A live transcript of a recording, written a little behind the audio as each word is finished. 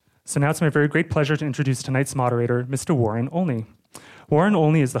So now it's my very great pleasure to introduce tonight's moderator, Mr. Warren Olney. Warren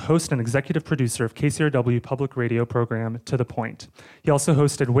Olney is the host and executive producer of KCRW public radio program To The Point. He also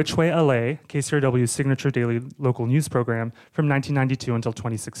hosted Which Way LA, KCRW's signature daily local news program, from 1992 until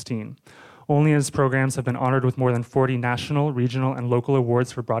 2016. Olney and his programs have been honored with more than 40 national, regional, and local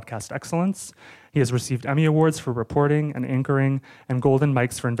awards for broadcast excellence. He has received Emmy Awards for reporting and anchoring, and Golden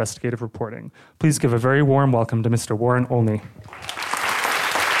Mics for investigative reporting. Please give a very warm welcome to Mr. Warren Olney.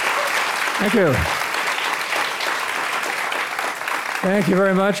 Thank you. Thank you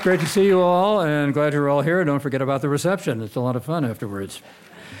very much. Great to see you all, and glad you're all here. Don't forget about the reception. It's a lot of fun afterwards.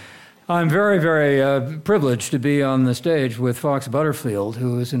 I'm very, very privileged to be on the stage with Fox Butterfield,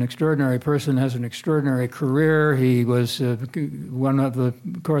 who is an extraordinary person, has an extraordinary career. He was one of the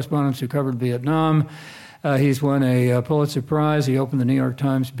correspondents who covered Vietnam. He's won a Pulitzer Prize. He opened the New York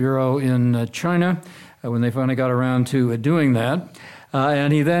Times bureau in China when they finally got around to doing that.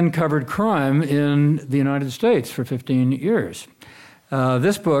 And he then covered crime in the United States for 15 years.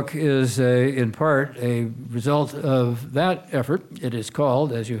 This book is, in part, a result of that effort. It is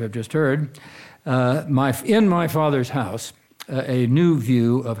called, as you have just heard, In My Father's House, a new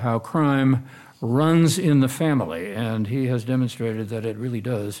view of how crime runs in the family. And he has demonstrated that it really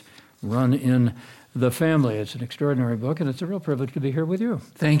does run in the family. It's an extraordinary book, and it's a real privilege to be here with you.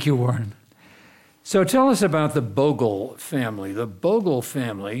 Thank you, Warren. So tell us about the Bogle family. The Bogle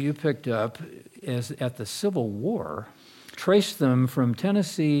family you picked up at the Civil War. Traced them from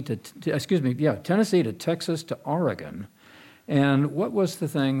Tennessee to Texas to Oregon. And what was the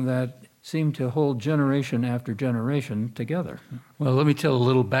thing that seemed to hold generation after generation together? Well, let me tell a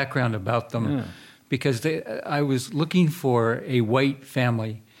little background about them, because I was looking for a white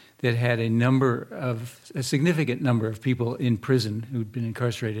family that had a significant number of people in prison who'd been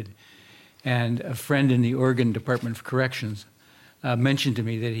incarcerated. And a friend in the Oregon Department of Corrections mentioned to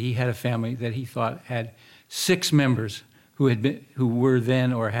me that he had a family that he thought had 6 members who were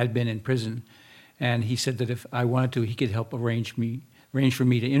then or had been in prison, and he said that if I wanted to, he could help arrange for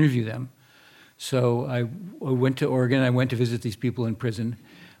me to interview them. So I went to Oregon. I went to visit these people in prison,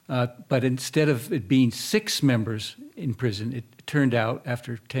 but instead of it being 6 members in prison, it turned out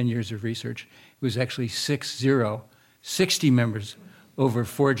after 10 years of research, it was actually 60 members over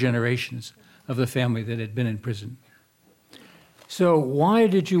 4 generations of the family that had been in prison. So why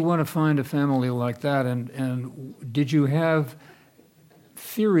did you want to find a family like that, and did you have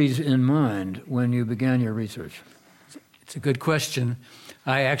theories in mind when you began your research? It's a good question.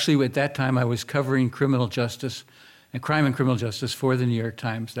 I actually, at that time, I was covering criminal justice and crime and criminal justice for the New York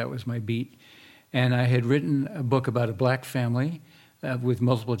Times. That was my beat. And I had written a book about a black family with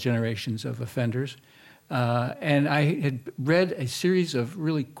multiple generations of offenders. And I had read a series of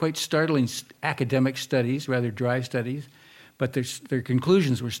really quite startling academic studies, rather dry studies, but their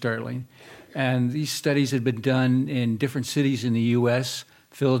conclusions were startling. And these studies had been done in different cities in the U.S.,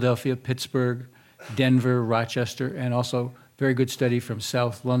 Philadelphia, Pittsburgh, Denver, Rochester, and also a very good study from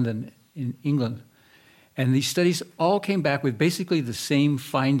South London in England. And these studies all came back with basically the same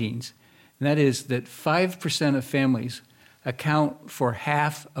findings, and that is that 5% of families account for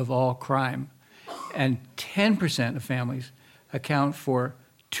half of all crime, and 10% of families account for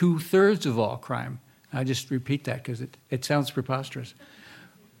 2/3 of all crime. I just repeat that because it sounds preposterous.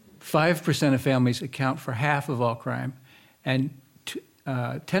 5% of families account for half of all crime, and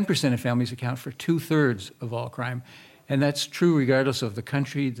 10% of families account for 2/3 of all crime. And that's true regardless of the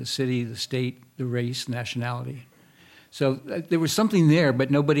country, the city, the state, the race, nationality. So there was something there,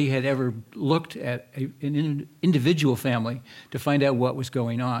 but nobody had ever looked at an individual family to find out what was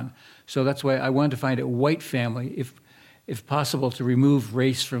going on. So that's why I wanted to find a white family, if possible, to remove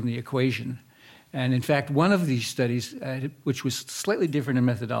race from the equation. And in fact, one of these studies, which was slightly different in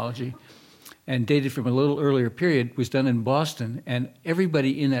methodology and dated from a little earlier period, was done in Boston, and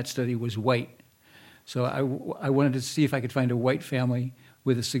everybody in that study was white. So I wanted to see if I could find a white family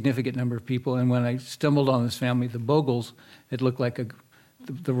with a significant number of people, and when I stumbled on this family, the Bogles, it looked like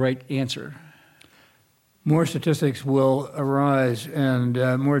the right answer. More statistics will arise, and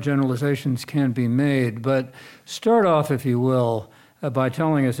more generalizations can be made, but start off, if you will, by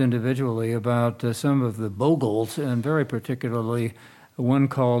telling us individually about some of the Bogles, and very particularly one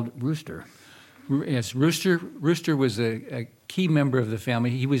called Rooster. Yes, Rooster was a key member of the family.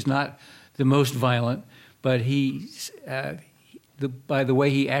 He was not the most violent, but by the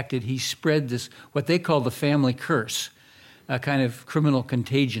way he acted, he spread this, what they call the family curse, a kind of criminal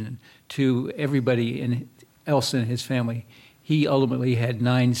contagion to everybody else in his family. He ultimately had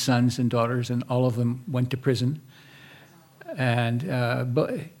 9 sons and daughters, and all of them went to prison. And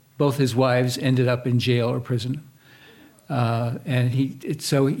both his wives ended up in jail or prison. And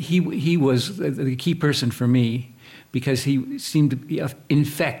he was the key person for me because he seemed to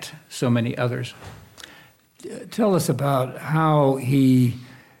infect so many others. Tell us about how he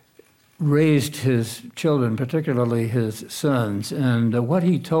raised his children, particularly his sons, and what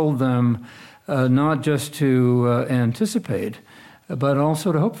he told them not just to anticipate, but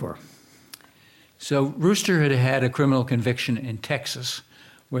also to hope for. So Rooster had had a criminal conviction in Texas,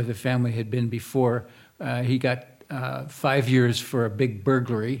 where the family had been before. He got 5 years for a big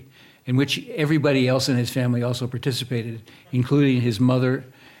burglary, in which everybody else in his family also participated, including his mother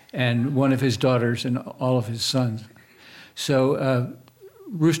and one of his daughters and all of his sons. So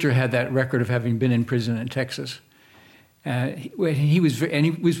Rooster had that record of having been in prison in Texas. He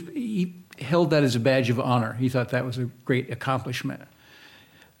held that as a badge of honor. He thought that was a great accomplishment.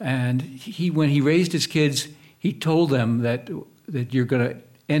 And when he raised his kids, he told them that you're going to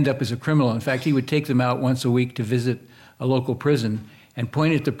end up as a criminal. In fact, he would take them out once a week to visit a local prison and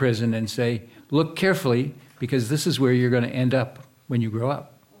point at the prison and say, look carefully, because this is where you're going to end up when you grow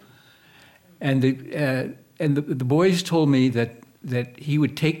up. And the boys told me that he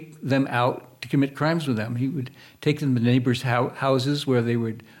would take them out to commit crimes with them. He would take them to neighbors' houses where they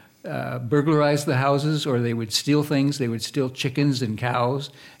would burglarize the houses, or they would steal things. They would steal chickens and cows,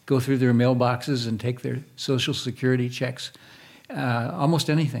 go through their mailboxes and take their Social Security checks, almost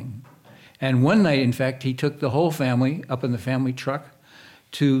anything. And one night, in fact, he took the whole family up in the family truck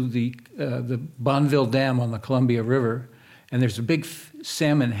to the Bonneville Dam on the Columbia River, and there's a big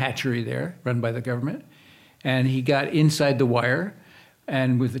salmon hatchery there run by the government. And he got inside the wire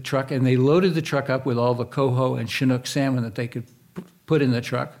and with the truck, and they loaded the truck up with all the coho and Chinook salmon that they could put in the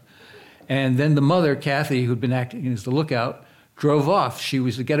truck. And then the mother, Kathy, who'd been acting as the lookout, drove off. She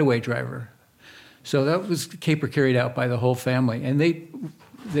was the getaway driver. So that was the caper carried out by the whole family. And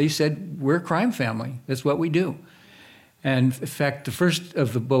they said, we're a crime family. That's what we do. And in fact, the first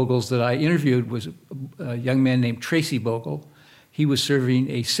of the Bogles that I interviewed was a young man named Tracy Bogle. He was serving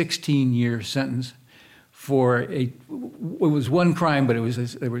a 16-year sentence for it was one crime, but there was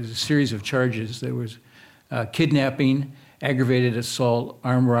a series of charges. There was kidnapping, aggravated assault,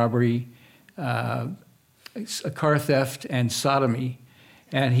 armed robbery, a car theft, and sodomy.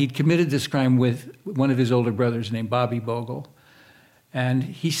 And he'd committed this crime with one of his older brothers named Bobby Bogle. And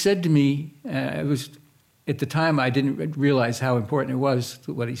he said to me, at the time I didn't realize how important it was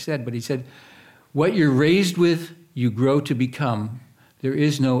what he said, but he said, what you're raised with, you grow to become. There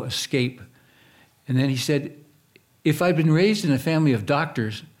is no escape. And then he said, if I'd been raised in a family of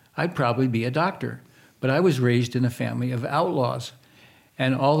doctors, I'd probably be a doctor. But I was raised in a family of outlaws.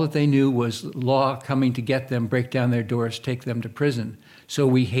 And all that they knew was law coming to get them, break down their doors, take them to prison. So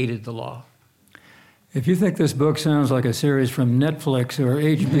we hated the law. If you think this book sounds like a series from Netflix or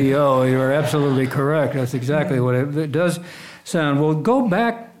HBO, you are absolutely correct. That's exactly what it does sound. Well, go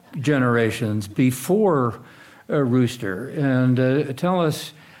back generations before Rooster and tell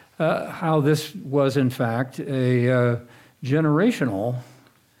us how this was, in fact, a generational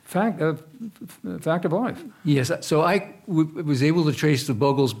fact of life. Yes, so I was able to trace the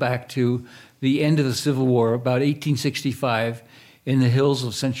Bogles back to the end of the Civil War, about 1865, in the hills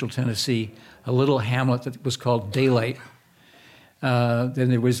of central Tennessee, a little hamlet that was called Daylight. Then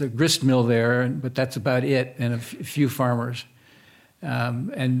there was a grist mill there, but that's about it, and a few farmers.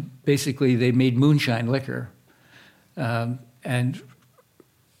 And basically they made moonshine liquor. And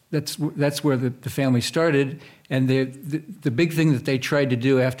that's where the family started. And the big thing that they tried to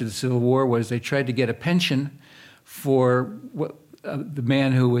do after the Civil War was they tried to get a pension for the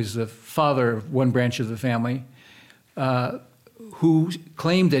man who was the father of one branch of the family, who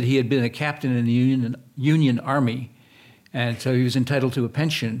claimed that he had been a captain in the Union Army, and so he was entitled to a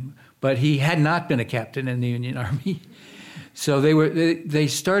pension, but he had not been a captain in the Union Army. So they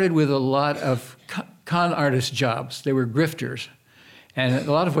started with a lot of con artist jobs. They were grifters. And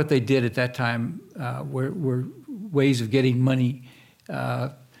a lot of what they did at that time were ways of getting money,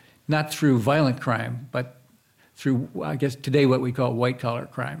 not through violent crime, but through, I guess, today what we call white-collar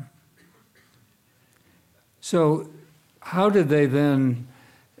crime. So how did they then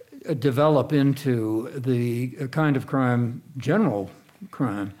develop into the kind of crime, general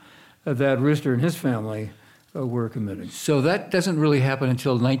crime, that Rooster and his family were committing? So that doesn't really happen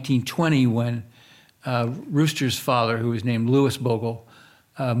until 1920 when Rooster's father, who was named Louis Bogle,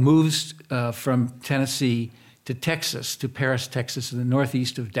 moves from Tennessee to Texas, to Paris, Texas, in the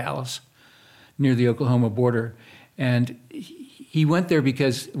northeast of Dallas, near the Oklahoma border. And he went there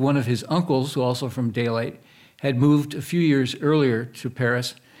because one of his uncles, who also from Daylight, had moved a few years earlier to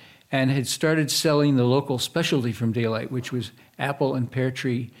Paris and had started selling the local specialty from Daylight, which was apple and pear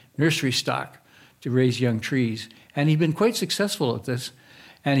tree nursery stock, to raise young trees. And he'd been quite successful at this.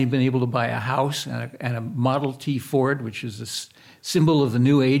 And he'd been able to buy a house and a Model T Ford, which is the symbol of the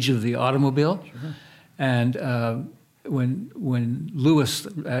new age of the automobile. Sure. And when Lewis,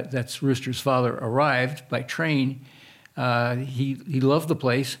 that's Rooster's father, arrived by train, he loved the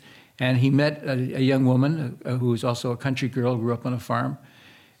place, and he met a young woman who was also a country girl, grew up on a farm,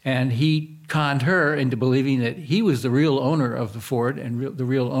 and he conned her into believing that he was the real owner of the Ford and the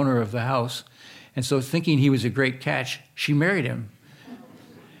real owner of the house. And so, thinking he was a great catch, she married him.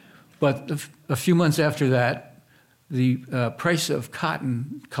 But a few months after that, the price of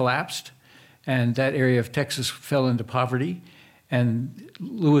cotton collapsed, and that area of Texas fell into poverty. And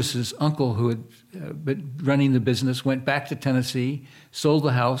Lewis's uncle, who had been running the business, went back to Tennessee, sold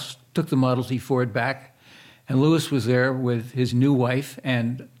the house, took the Model T Ford back, and Lewis was there with his new wife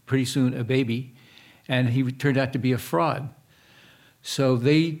and pretty soon a baby, and he turned out to be a fraud. So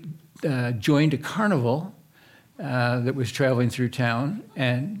they joined a carnival that was traveling through town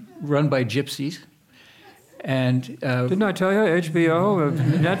and run by gypsies. And didn't I tell you, HBO,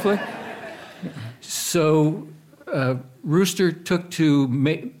 Netflix? So Rooster took to,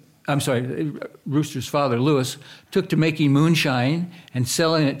 Rooster's father, Lewis, took to making moonshine and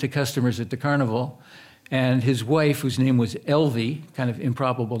selling it to customers at the carnival. And his wife, whose name was Elvie, kind of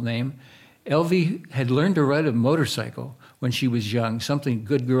improbable name, Elvie had learned to ride a motorcycle when she was young, something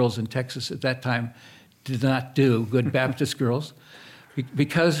good girls in Texas at that time did not do, good Baptist girls,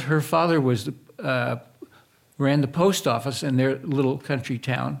 because her father ran the post office in their little country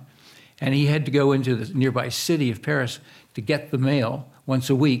town, and he had to go into the nearby city of Paris to get the mail once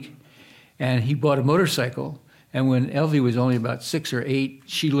a week. And he bought a motorcycle, and when Elvie was only about 6 or 8,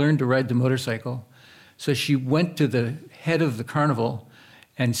 she learned to ride the motorcycle. So she went to the head of the carnival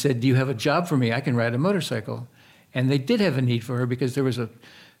and said, "Do you have a job for me? I can ride a motorcycle." And they did have a need for her because there was a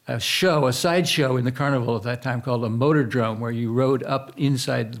side show in the carnival at that time called a motordrome, where you rode up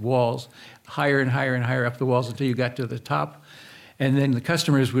inside the walls, higher and higher and higher up the walls until you got to the top. And then the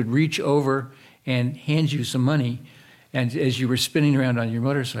customers would reach over and hand you some money and as you were spinning around on your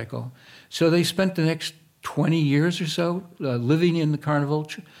motorcycle. So they spent the next 20 years or so living in the carnival,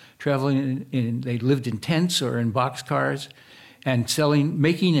 traveling they lived in tents or in boxcars and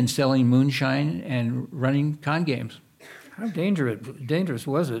making and selling moonshine and running con games. How dangerous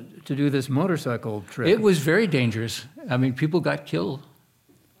was it to do this motorcycle trip? It was very dangerous. I mean, people got killed.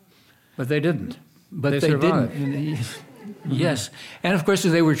 But they didn't. But they didn't. Yes. And of course,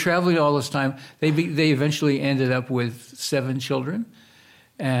 as they were traveling all this time, they eventually ended up with 7 children.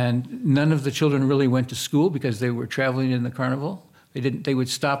 And none of the children really went to school because they were traveling in the carnival. They would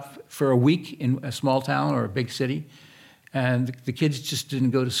stop for a week in a small town or a big city. And the kids just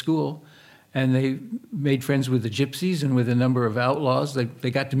didn't go to school. And they made friends with the gypsies and with a number of outlaws.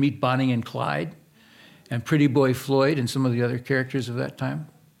 They got to meet Bonnie and Clyde and Pretty Boy Floyd and some of the other characters of that time.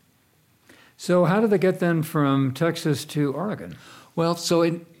 So how did they get then from Texas to Oregon? Well, so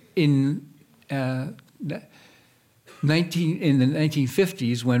in the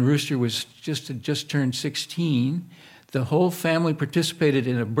 1950s, when Rooster was had just turned 16, the whole family participated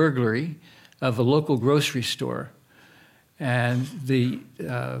in a burglary of a local grocery store, and they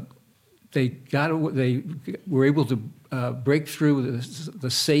were able to break through the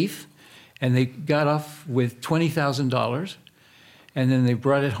safe, and they got off with $20,000, and then they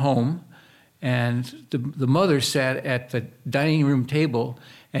brought it home. And the mother sat at the dining room table,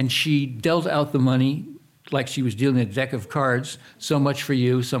 and she dealt out the money like she was dealing a deck of cards. So much for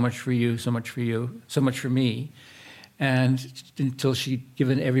you, so much for you, so much for you, so much for me, and until she'd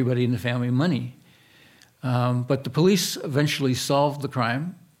given everybody in the family money. But the police eventually solved the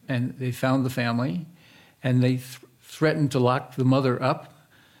crime, and they found the family, and they threatened to lock the mother up,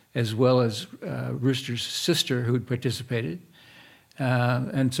 as well as Rooster's sister who had participated.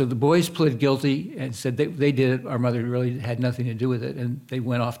 And so the boys pled guilty and said they did it. Our mother really had nothing to do with it, and they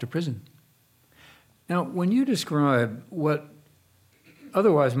went off to prison. Now, when you describe what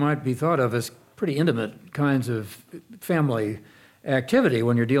otherwise might be thought of as pretty intimate kinds of family activity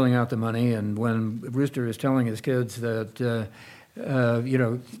when you're dealing out the money, and when Rooster is telling his kids that,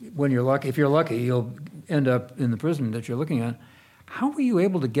 when you're lucky, if you're lucky, you'll end up in the prison that you're looking at, how were you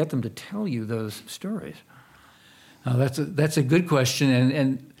able to get them to tell you those stories? Oh, that's a good question,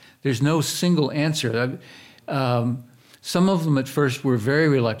 and there's no single answer. Some of them at first were very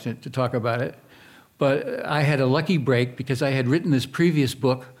reluctant to talk about it, but I had a lucky break because I had written this previous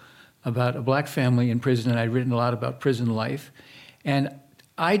book about a black family in prison, and I'd written a lot about prison life. And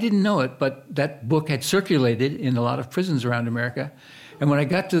I didn't know it, but that book had circulated in a lot of prisons around America. And when I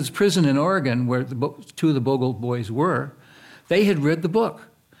got to this prison in Oregon where 2 of the Bogle boys were, they had read the book.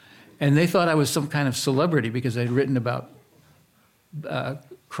 And they thought I was some kind of celebrity because I'd written about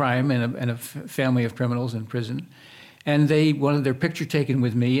crime and a family of criminals in prison. And they wanted their picture taken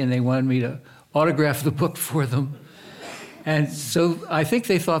with me, and they wanted me to autograph the book for them. And so I think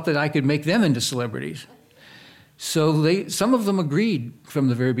they thought that I could make them into celebrities. So some of them agreed from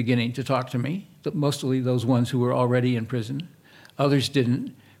the very beginning to talk to me, mostly those ones who were already in prison. Others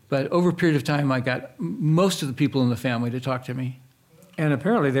didn't. But over a period of time, I got most of the people in the family to talk to me. And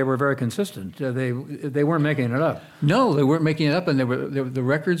apparently they were very consistent. They weren't making it up. No, they weren't making it up, and the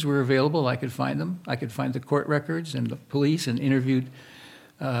records were available. I could find them. I could find the court records and the police, and interviewed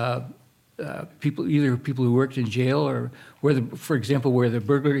people, either people who worked in jail or for example, where the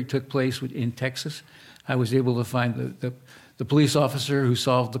burglary took place in Texas. I was able to find the police officer who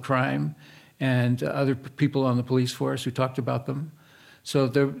solved the crime, and other people on the police force who talked about them. So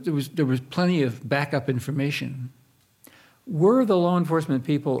there was plenty of backup information. Were the law enforcement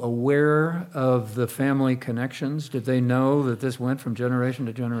people aware of the family connections? Did they know that this went from generation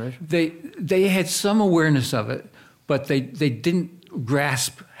to generation? They had some awareness of it, but they didn't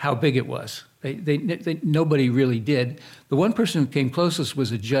grasp how big it was. Nobody really did. The one person who came closest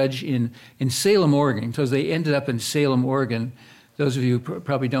was a judge in Salem, Oregon. So they ended up in Salem, Oregon. Those of you who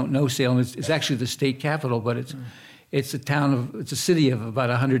probably don't know Salem, it's actually the state capital, but it's a city of about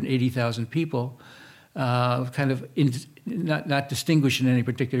 180,000 people, kind of not distinguished in any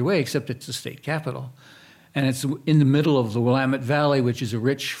particular way, except it's the state capital. And it's in the middle of the Willamette Valley, which is a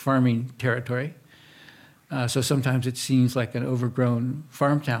rich farming territory. So sometimes it seems like an overgrown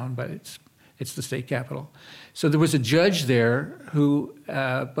farm town, but it's the state capital. So there was a judge there who,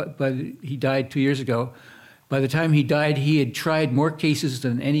 but he died 2 years ago. By the time he died, he had tried more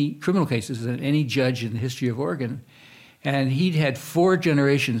criminal cases than any judge in the history of Oregon. And he'd had 4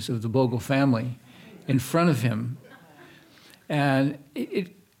 generations of the Bogle family in front of him. And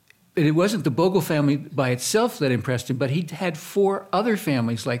it wasn't the Bogle family by itself that impressed him, but he'd had 4 other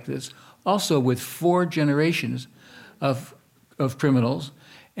families like this, also with 4 generations of criminals,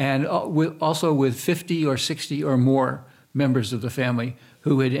 and also with 50 or 60 or more members of the family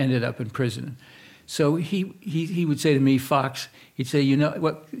who had ended up in prison. So he would say to me, Fox, he'd say, you know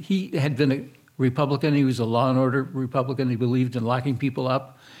what, he had been a Republican. He was a law and order Republican. He believed in locking people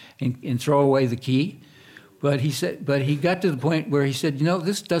up and throw away the key. But he got to the point where he said, you know,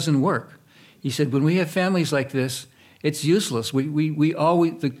 this doesn't work. He said, when we have families like this, it's useless. We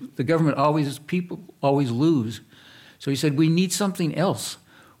always, the government people always lose. So he said, we need something else.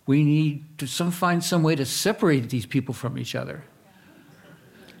 We need to find some way to separate these people from each other.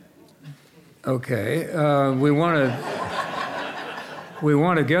 Okay, we want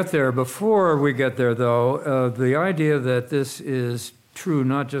to get there. Before we get there, though, the idea that this is true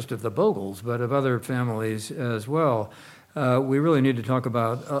not just of the Bogles, but of other families as well, we really need to talk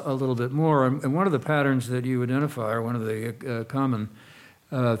about a little bit more. And one of the patterns that you identify, or one of the common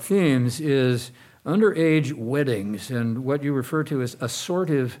themes, is underage weddings and what you refer to as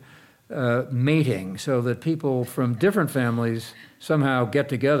assortive mating, so that people from different families somehow get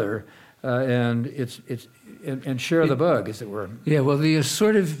together and share the bug, as it were. Yeah, well, the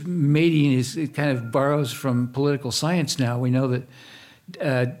assortive mating it kind of borrows from political science now. We know that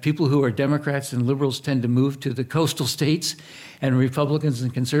people who are Democrats and liberals tend to move to the coastal states, and Republicans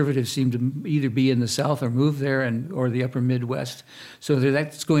and conservatives seem to either be in the South or move there, or the upper Midwest. So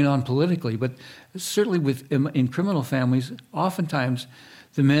that's going on politically. But certainly in criminal families, oftentimes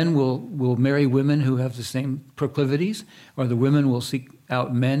the men will marry women who have the same proclivities, or the women will seek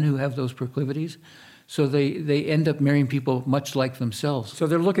out men who have those proclivities. So they end up marrying people much like themselves. So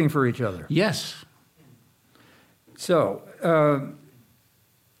they're looking for each other. Yes. So,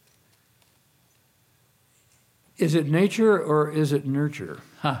 is it nature or is it nurture?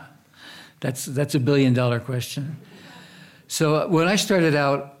 That's a $1 billion question. So when I started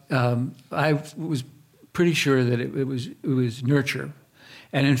out, I was pretty sure that it was nurture.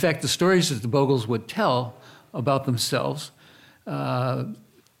 And in fact, the stories that the Bogles would tell about themselves,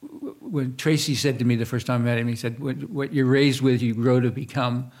 when Tracy said to me the first time I met him, he said, what you're raised with, you grow to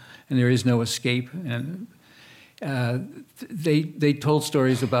become, and there is no escape. And they told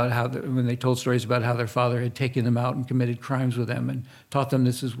stories about how their father had taken them out and committed crimes with them and taught them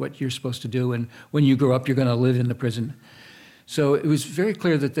this is what you're supposed to do, and when you grow up, you're going to live in the prison. So it was very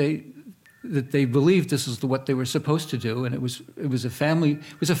clear that they believed this is what they were supposed to do, and it was a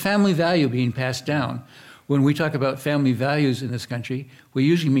family value being passed down. When we talk about family values in this country, we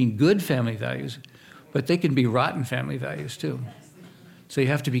usually mean good family values, but they can be rotten family values too. So you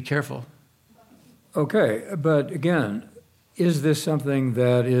have to be careful. Okay, but again, is this something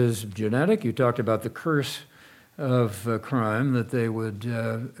that is genetic? You talked about the curse of crime that they would,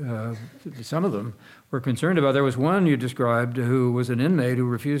 some of them were concerned about. There was one you described who was an inmate who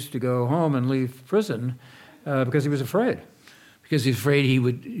refused to go home and leave prison because he was afraid. Because he's afraid he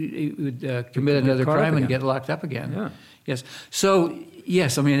would commit another crime and get locked up again. Yeah. Yes. So,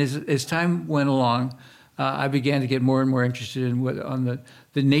 yes, I mean, as time went along, I began to get more and more interested on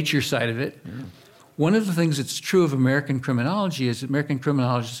the nature side of it. Yeah. One of the things that's true of American criminology is that American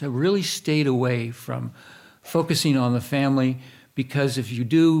criminologists have really stayed away from focusing on the family, because if you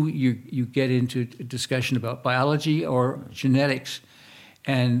do, you get into a discussion about biology or genetics.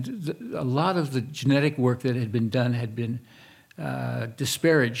 And a lot of the genetic work that had been done had been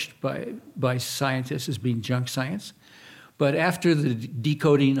disparaged by scientists as being junk science. But after the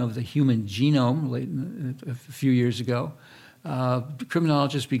decoding of the human genome a few years ago,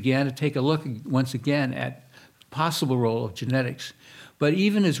 criminologists began to take a look once again at the possible role of genetics. But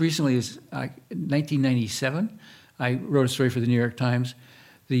even as recently as 1997, I wrote a story for the New York Times.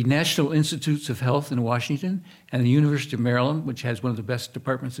 The National Institutes of Health in Washington and the University of Maryland, which has one of the best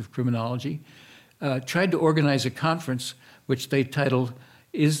departments of criminology, tried to organize a conference which they titled,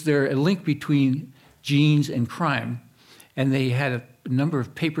 "Is There a Link Between Genes and Crime?" And they had a number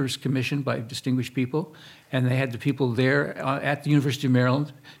of papers commissioned by distinguished people, and they had the people there at the University of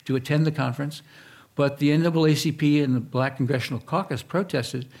Maryland to attend the conference. But the NAACP and the Black Congressional Caucus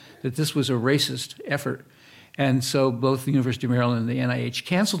protested that this was a racist effort. And so both the University of Maryland and the NIH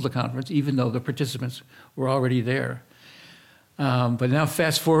canceled the conference, even though the participants were already there. But now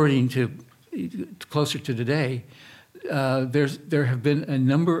fast forwarding to closer to today, there have been a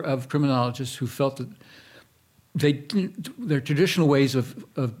number of criminologists who felt that their traditional ways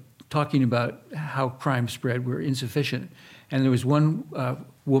of talking about how crime spread were insufficient. And there was one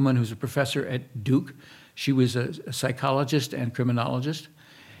woman who's a professor at Duke. She was a psychologist and criminologist.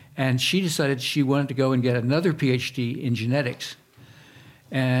 And she decided she wanted to go and get another PhD in genetics.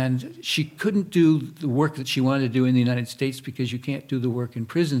 And she couldn't do the work that she wanted to do in the United States because you can't do the work in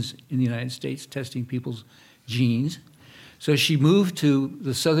prisons in the United States, testing people's genes. So she moved to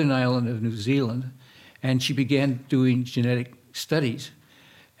the southern island of New Zealand, and she began doing genetic studies.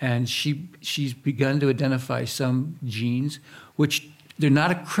 And she's begun to identify some genes, which they're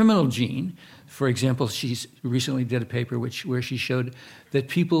not a criminal gene. For example, she recently did a paper where she showed that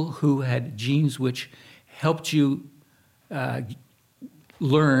people who had genes which helped you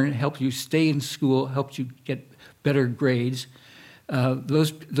learn, helped you stay in school, helped you get better grades,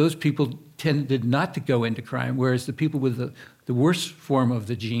 those people tended not to go into crime, whereas the people with the worst form of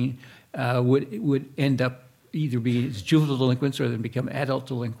the gene would end up either be juvenile delinquents or then become adult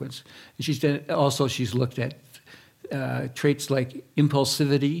delinquents. And she's looked at traits like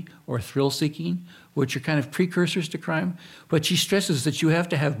impulsivity or thrill-seeking, which are kind of precursors to crime. But she stresses that you have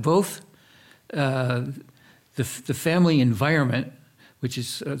to have both the family environment, which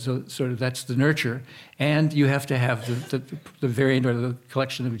is sort of that's the nurture, and you have to have the variant or the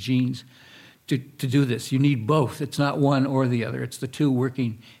collection of genes to do this. You need both. It's not one or the other. It's the two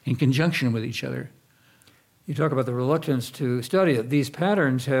working in conjunction with each other. You talk about the reluctance to study it. These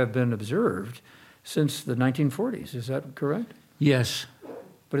patterns have been observed since the 1940s. Is that correct? Yes.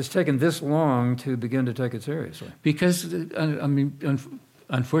 But it's taken this long to begin to take it seriously. Because,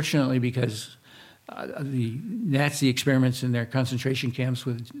 unfortunately, because the Nazi experiments in their concentration camps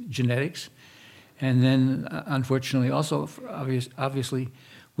with genetics, and then, unfortunately, also, obviously,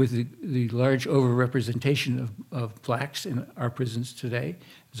 with the large overrepresentation of blacks in our prisons today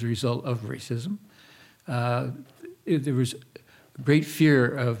as a result of racism. There was great fear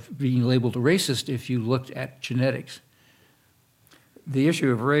of being labeled a racist if you looked at genetics. The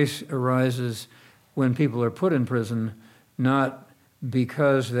issue of race arises when people are put in prison not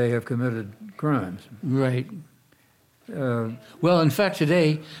because they have committed crimes. Right. Well, in fact,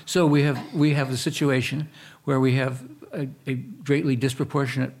 today, so we have the situation where we have a greatly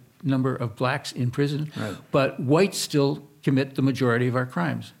disproportionate number of blacks in prison, right, but whites still commit the majority of our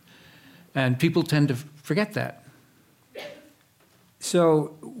crimes. And people tend to forget that.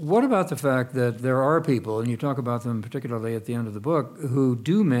 So what about the fact that there are people, and you talk about them particularly at the end of the book, who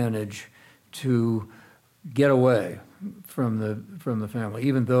do manage to get away from the family,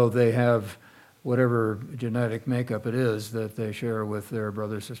 even though they have whatever genetic makeup it is that they share with their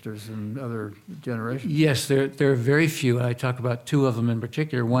brothers, sisters, and other generations? Yes, there are very few. I talk about two of them in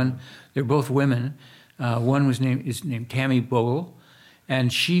particular. One, they're both women. One is named Tammy Bogle,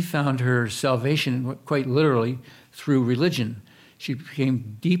 and she found her salvation quite literally through religion. She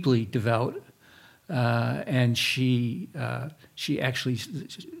became deeply devout, and she actually,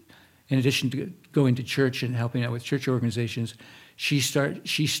 in addition to going to church and helping out with church organizations, she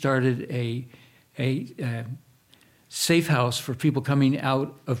started a safe house for people coming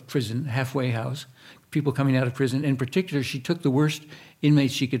out of prison, halfway house, people coming out of prison. In particular, she took the worst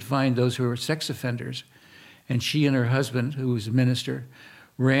inmates she could find, those who were sex offenders. And she and her husband, who was a minister,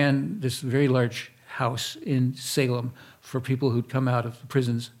 ran this very large house in Salem for people who'd come out of the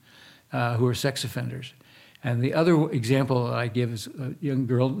prisons who were sex offenders. And the other example I give is a young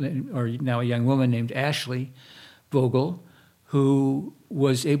girl, or now a young woman named Ashley Vogel, who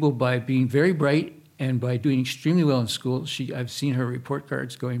was able, by being very bright and by doing extremely well in school, I've seen her report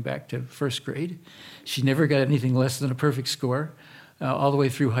cards going back to first grade. She never got anything less than a perfect score all the way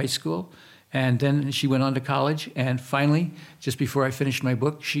through high school. And then she went on to college, and finally, just before I finished my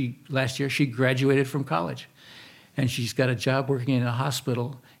book, last year, she graduated from college. And she's got a job working in a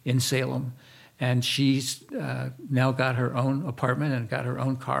hospital in Salem. And she's now got her own apartment and got her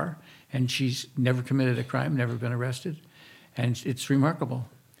own car. And she's never committed a crime, never been arrested. And it's remarkable.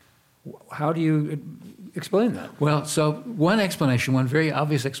 How do you explain that? Well, so one very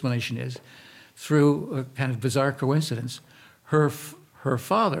obvious explanation is, through a kind of bizarre coincidence, her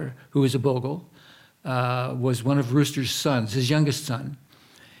father, who was a Bogle, was one of Rooster's sons, his youngest son.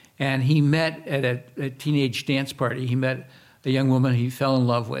 And he met at a teenage dance party. He met a young woman he fell in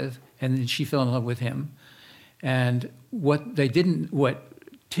love with, and then she fell in love with him. And what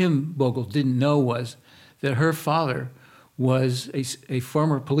Tim Bogle didn't know was that her father was a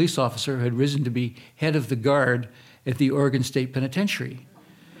former police officer who had risen to be head of the guard at the Oregon State Penitentiary.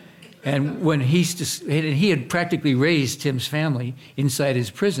 And when he had practically raised Tim's family inside his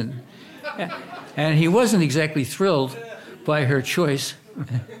prison. And he wasn't exactly thrilled by her choice.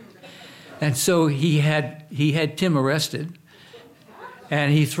 And so he had Tim arrested,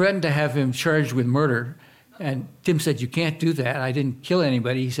 and he threatened to have him charged with murder. And Tim said, "You can't do that. I didn't kill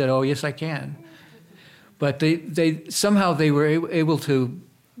anybody." He said, "Oh, yes, I can." But they somehow were able to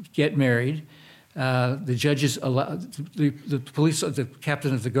get married. The judges allowed, the police, the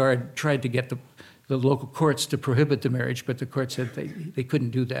captain of the guard tried to get the local courts to prohibit the marriage, but the court said they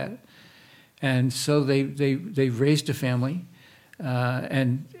couldn't do that. And so they raised a family,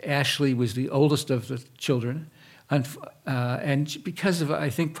 and Ashley was the oldest of the children. And because of,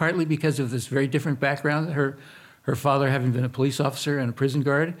 I think partly because of this very different background, her father having been a police officer and a prison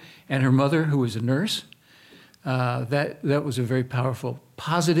guard, and her mother, who was a nurse, that was a very powerful,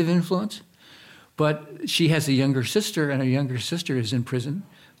 positive influence. But she has a younger sister, and her younger sister is in prison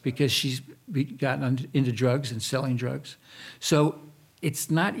because she's gotten into drugs and selling drugs. So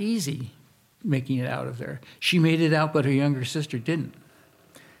it's not easy making it out of there. She made it out, but her younger sister didn't.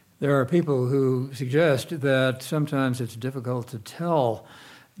 There are people who suggest that sometimes it's difficult to tell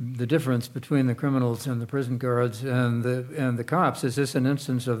the difference between the criminals and the prison guards and the cops. Is this an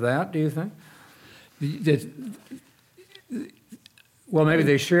instance of that, do you think? Well, maybe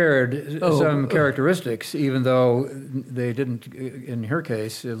they shared some characteristics, even though they didn't, in her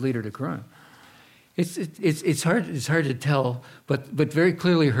case, lead her to crime. It's hard to tell, but very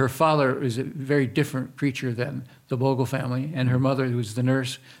clearly her father is a very different creature than the Bogle family, and her mother, who was the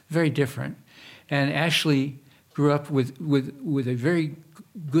nurse, very different. And Ashley grew up with a very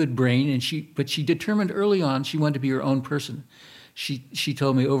good brain, but she determined early on she wanted to be her own person. She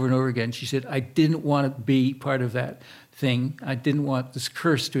told me over and over again, she said, "I didn't want to be part of that thing. I didn't want this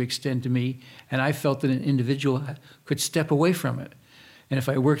curse to extend to me, and I felt that an individual could step away from it. And if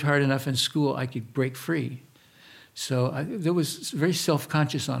I worked hard enough in school, I could break free." So that was very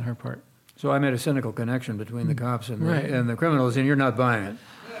self-conscious on her part. So I made a cynical connection between the cops and the criminals, and you're not buying it.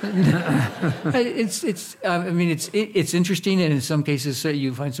 It's interesting, and in some cases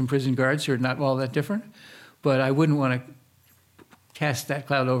you find some prison guards who are not all that different, but I wouldn't want to cast that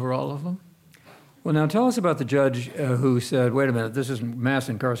cloud over all of them. Well, now tell us about the judge who said, "Wait a minute, this isn't mass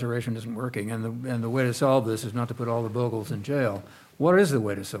incarceration isn't working, and the way to solve this is not to put all the Bogles in jail." What is the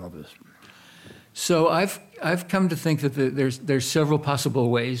way to solve this? So I've come to think that there's several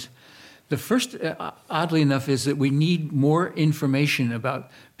possible ways. The first, oddly enough, is that we need more information about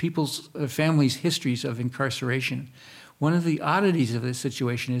people's families' histories of incarceration. One of the oddities of this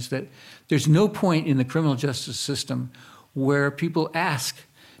situation is that there's no point in the criminal justice system where people ask,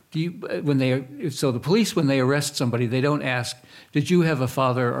 so the police, when they arrest somebody, they don't ask, do you have a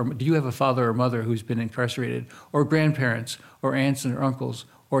father or mother who's been incarcerated, or grandparents, or aunts and uncles,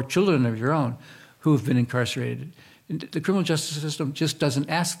 or children of your own who have been incarcerated? The criminal justice system just doesn't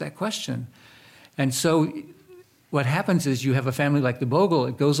ask that question. And so what happens is you have a family like the Bogle,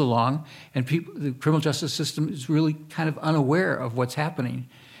 it goes along, and the criminal justice system is really kind of unaware of what's happening,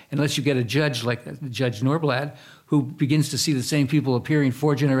 unless you get a judge like Judge Norblad, who begins to see the same people appearing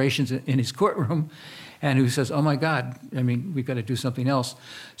 4 generations in his courtroom, and who says, "Oh my God, we've got to do something else."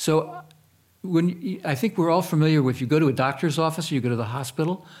 So I think we're all familiar with, you go to a doctor's office or you go to the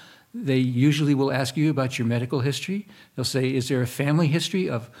hospital, they usually will ask you about your medical history. They'll say, is there a family history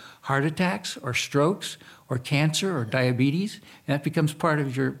of heart attacks or strokes or cancer or diabetes? And that becomes part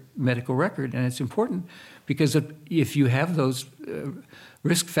of your medical record. And it's important because if you have those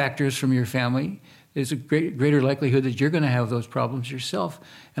risk factors from your family, there's a greater likelihood that you're going to have those problems yourself.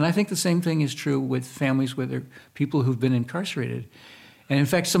 And I think the same thing is true with families with people who've been incarcerated. And in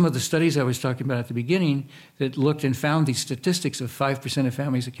fact, some of the studies I was talking about at the beginning that looked and found these statistics of 5% of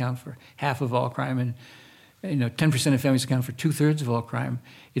families account for half of all crime and 10% of families account for 2/3 of all crime.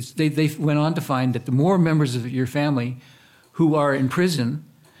 They went on to find that the more members of your family who are in prison,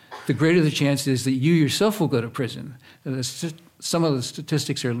 the greater the chance is that you yourself will go to prison. Some of the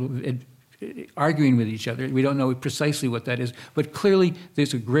statistics are arguing with each other. We don't know precisely what that is, but clearly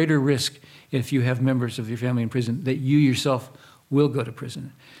there's a greater risk if you have members of your family in prison that you yourself will go to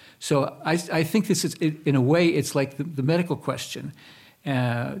prison. So I think this is, in a way, it's like the medical question.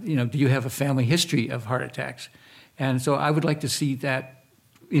 Do you have a family history of heart attacks? And so I would like to see that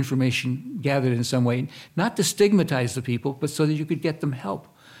information gathered in some way, not to stigmatize the people, but so that you could get them help.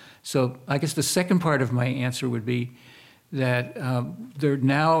 So I guess the second part of my answer would be that there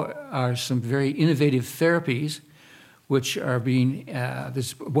now are some very innovative therapies which are being,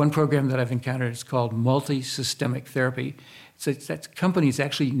 there's one program that I've encountered, it's called multi-systemic therapy. That company is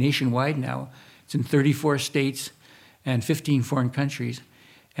actually nationwide now. It's in 34 states and 15 foreign countries.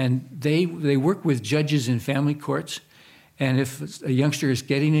 And they work with judges in family courts. And if a youngster is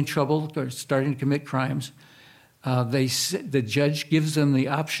getting in trouble or starting to commit crimes, the judge gives them the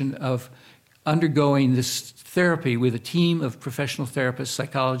option of undergoing this therapy with a team of professional therapists,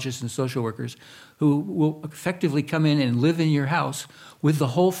 psychologists, and social workers who will effectively come in and live in your house with the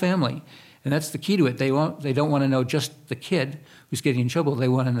whole family. And that's the key to it. They don't want to know just the kid who's getting in trouble. They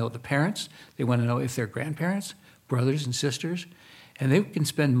want to know the parents. They want to know if they're grandparents, brothers and sisters. And they can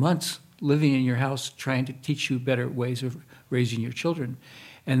spend months living in your house trying to teach you better ways of raising your children.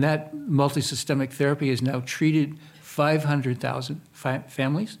 And that multi-systemic therapy has now treated 500,000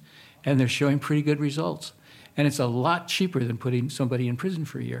 families, and they're showing pretty good results. And it's a lot cheaper than putting somebody in prison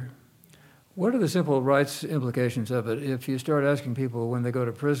for a year. What are the simple rights implications of it if you start asking people when they go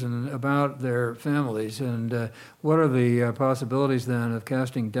to prison about their families? And what are the possibilities then of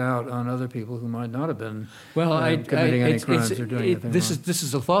casting doubt on other people who might not have been committing any crimes or doing anything wrong? This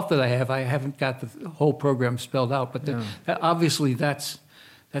is a thought that I have. I haven't got the whole program spelled out, but obviously that's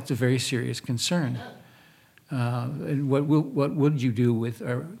a very serious concern. And what would you do with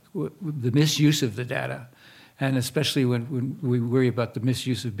the misuse of the data? And especially when we worry about the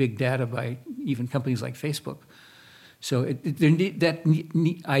misuse of big data by even companies like Facebook. So that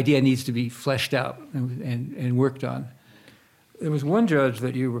idea needs to be fleshed out and worked on. There was one judge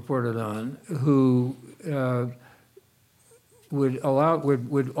that you reported on who would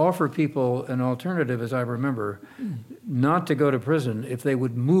offer people an alternative, as I remember, not to go to prison if they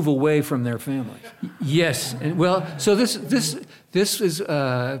would move away from their families. Yes, and so this is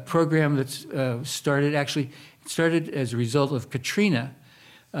a program that's started as a result of Katrina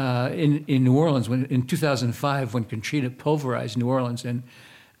in New Orleans in 2005, when Katrina pulverized New Orleans and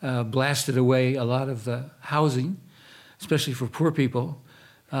blasted away a lot of the housing, especially for poor people.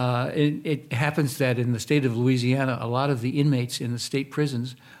 It happens that in the state of Louisiana, a lot of the inmates in the state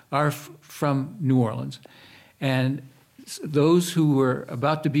prisons are from New Orleans. And those who were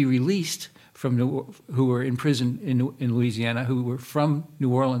about to be released who were in prison in Louisiana, who were from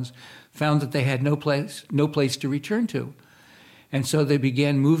New Orleans, found that they had no place to return to. And so they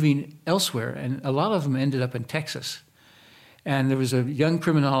began moving elsewhere, and a lot of them ended up in Texas. And there was a young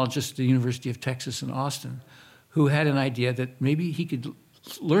criminologist at the University of Texas in Austin who had an idea that maybe he could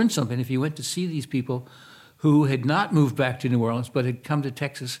learn something if he went to see these people who had not moved back to New Orleans but had come to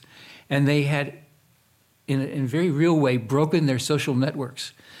Texas, and they had, in a very real way, broken their social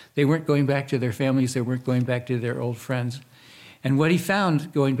networks. They weren't going back to their families. They weren't going back to their old friends. And what he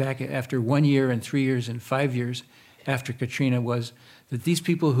found, going back after 1 year and 3 years and 5 years after Katrina, was that these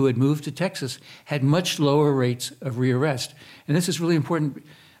people who had moved to Texas had much lower rates of rearrest. And this is really important,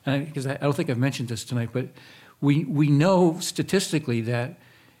 because I don't think I've mentioned this tonight, but we know statistically that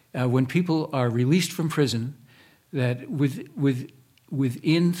when people are released from prison, that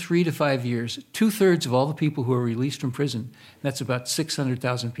within 3 to 5 years, 2/3 of all the people who are released from prison, that's about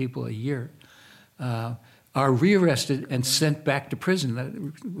 600,000 people a year, are rearrested and sent back to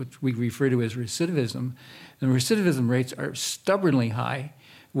prison, which we refer to as recidivism. And recidivism rates are stubbornly high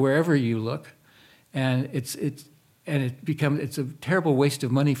wherever you look. And it's a terrible waste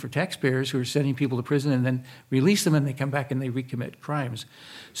of money for taxpayers who are sending people to prison and then release them and they come back and they recommit crimes.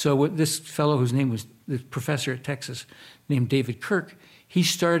 So what this fellow, whose name was the professor at Texas, named David Kirk, he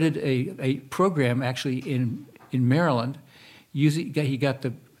started a program actually in Maryland. He got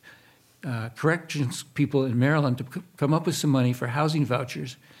the corrections people in Maryland to come up with some money for housing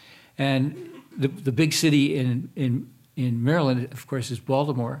vouchers. And the big city in Maryland, of course, is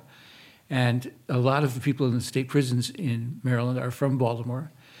Baltimore. And a lot of the people in the state prisons in Maryland are from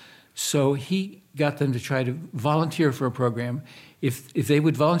Baltimore. So he got them to try to volunteer for a program. If they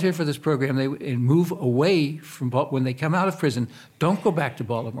would volunteer for this program and move away from when they come out of prison, don't go back to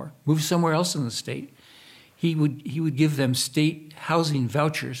Baltimore, move somewhere else in the state. He would give them state housing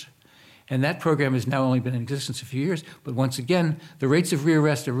vouchers. And that program has now only been in existence a few years. But once again, the rates of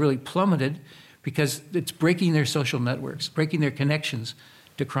rearrest are really plummeted because it's breaking their social networks, breaking their connections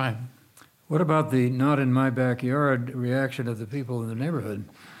to crime. What about the not in my backyard reaction of the people in the neighborhood?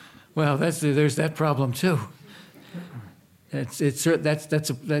 Well, there's that problem too. That's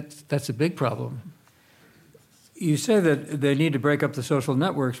a big problem. You say that they need to break up the social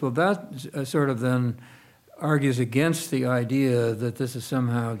networks. Well, that sort of then argues against the idea that this is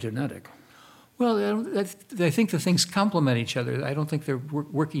somehow genetic. Well, I think the things complement each other. I don't think they're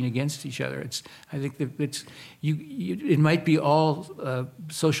working against each other. I think that it might be all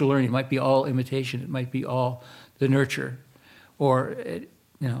social learning. It might be all imitation. It might be all the nurture, or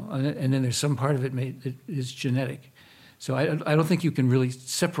and then there's some part of it that is genetic. So I don't think you can really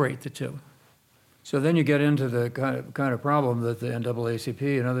separate the two. So then you get into the kind of problem that the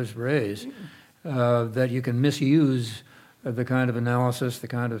NAACP and others raise, that you can misuse the kind of analysis, the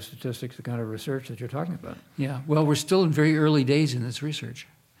kind of statistics, the kind of research that you're talking about. Yeah, well, we're still in very early days in this research.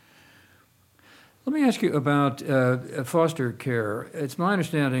 Let me ask you about foster care. It's my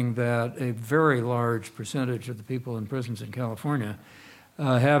understanding that a very large percentage of the people in prisons in California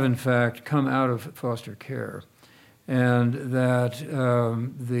have, in fact, come out of foster care, and that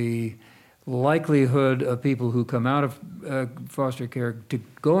the likelihood of people who come out of foster care to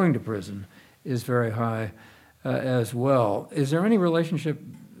going to prison is very high as well. Is there any relationship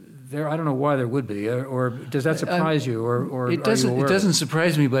there? I don't know why there would be, or does that surprise you, or it doesn't? It doesn't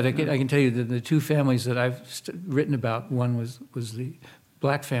surprise me, but I can tell you that the two families that I've written about, one was the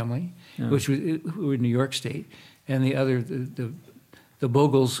black family, which were in New York State, and the other the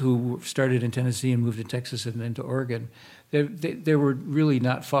Bogles, who started in Tennessee and moved to Texas and then to Oregon. There were really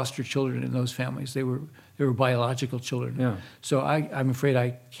not foster children in those families. They were biological children. Yeah. So I'm afraid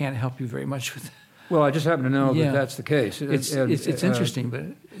I can't help you very much with that. Well, I just happen to know that that's the case. It's interesting, but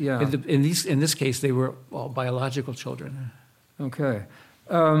in this case, they were all biological children. Okay.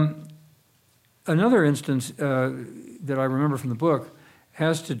 Another instance that I remember from the book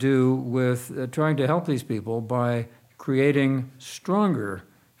has to do with trying to help these people by creating stronger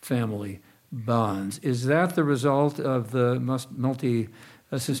family bonds. Is that the result of the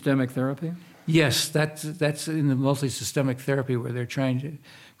multi-systemic therapy? Yes, that's in the multi-systemic therapy where they're trying to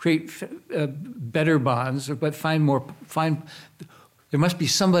create better bonds, but there must be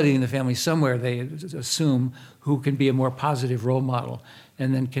somebody in the family somewhere, they assume, who can be a more positive role model,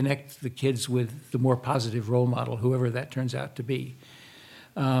 and then connect the kids with the more positive role model, whoever that turns out to be.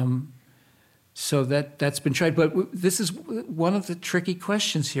 So that's been tried, but this is one of the tricky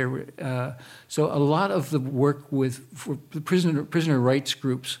questions here. So a lot of the work for the prisoner rights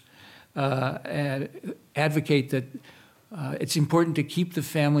groups advocate that it's important to keep the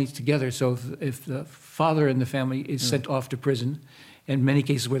families together. So if the father in the family is sent off to prison, in many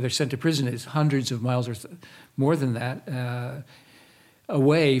cases where they're sent to prison is hundreds of miles or more than that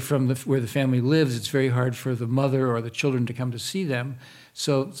away from where the family lives, it's very hard for the mother or the children to come to see them.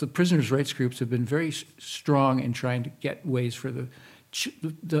 So the prisoners' rights groups have been very strong in trying to get ways for the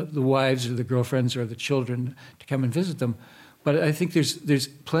wives or the girlfriends or the children to come and visit them. But I think there's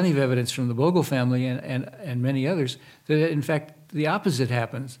plenty of evidence from the Bogle family and many others that, in fact, the opposite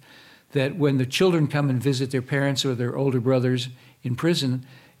happens, that when the children come and visit their parents or their older brothers in prison,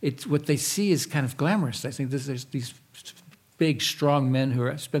 what they see is kind of glamorous. I think there's these big, strong men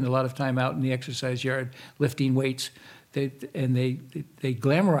who spend a lot of time out in the exercise yard lifting weights, they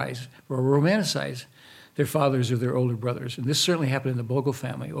glamorize or romanticize their fathers or their older brothers. And this certainly happened in the Bogle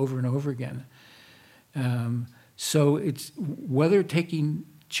family over and over again. So it's whether taking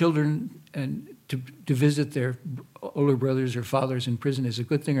children and to visit their older brothers or fathers in prison is a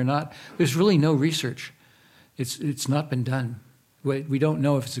good thing or not. There's really no research. It's not been done. We don't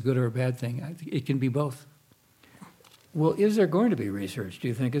know if it's a good or a bad thing. I think it can be both. Well, is there going to be research, do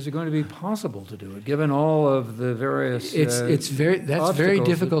you think? Is it going to be possible to do it, given all of the various That's very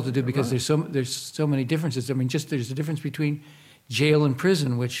difficult to do because right. there's so many differences. I mean, there's a difference between jail and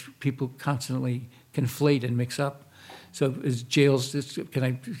prison, which people constantly conflate and mix up. So is jails, can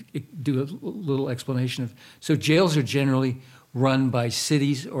I do a little explanation of, so jails are generally run by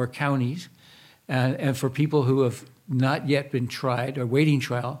cities or counties, and for people who have not yet been tried or waiting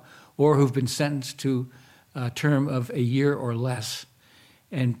trial, or who've been sentenced to a term of a year or less.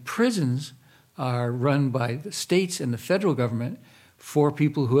 And prisons are run by the states and the federal government for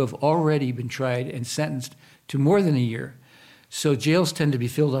people who have already been tried and sentenced to more than a year. So jails tend to be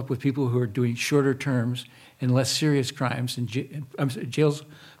filled up with people who are doing shorter terms and less serious crimes, and jails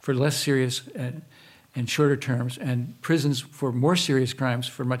for less serious and shorter terms, and prisons for more serious crimes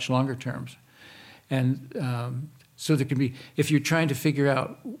for much longer terms. And so there can be, if you're trying to figure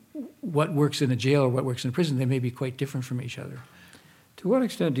out what works in a jail or what works in a prison, they may be quite different from each other. To what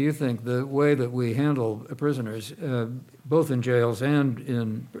extent do you think the way that we handle prisoners, both in jails and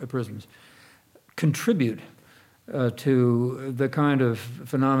in prisons, contribute to the kind of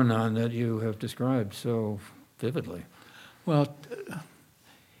phenomenon that you have described so vividly? Well,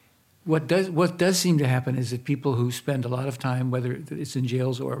 what does seem to happen is that people who spend a lot of time, whether it's in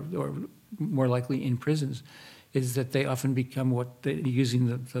jails or more likely in prisons, is that they often become using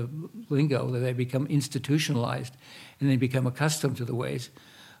the lingo, that they become institutionalized and they become accustomed to the ways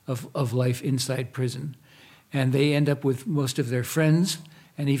of life inside prison. And they end up with most of their friends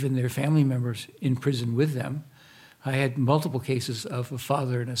and even their family members in prison with them. I had multiple cases of a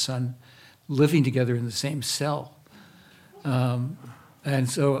father and a son living together in the same cell. And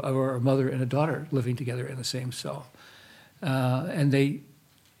so, or a mother and a daughter living together in the same cell. And they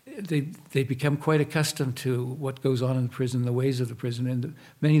become quite accustomed to what goes on in the prison, the ways of the prison, and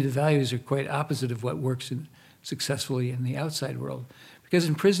many of the values are quite opposite of what works successfully in the outside world. Because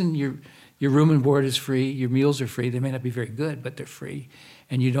in prison, your room and board is free, your meals are free. They may not be very good, but they're free,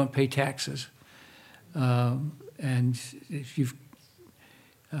 and you don't pay taxes. And if you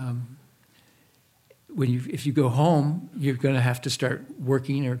go home, you're going to have to start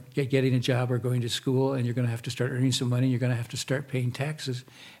working or getting a job or going to school, and you're going to have to start earning some money. You're going to have to start paying taxes.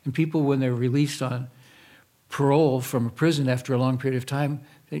 And people, when they're released on parole from a prison after a long period of time,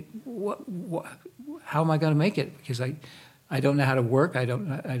 they, how am I going to make it? Because I don't know how to work. I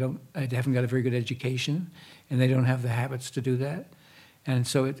haven't got a very good education, and they don't have the habits to do that. And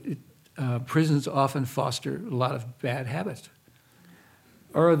so prisons often foster a lot of bad habits.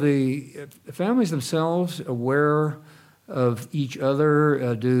 Are the families themselves aware of each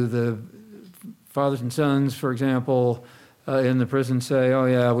other? Do the fathers and sons, for example, in the prison say, "Oh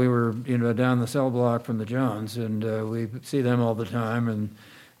yeah, we were down the cell block from the Johns, and we see them all the time, and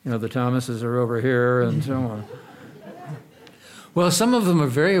the Thomases are over here, and so on"? Well, some of them are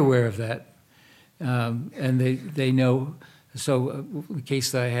very aware of that, and they know. So the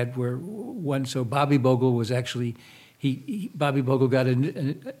case that I had where Bobby Bogle was actually. Bobby Bogle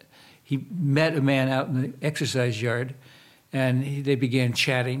he met a man out in the exercise yard, and they began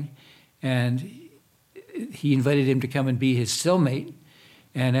chatting, and he invited him to come and be his cellmate.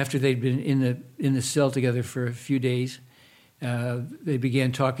 And after they'd been in the cell together for a few days, they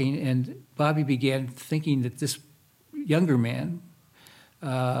began talking, and Bobby began thinking that this younger man,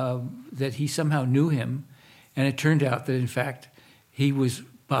 that he somehow knew him, and it turned out that in fact he was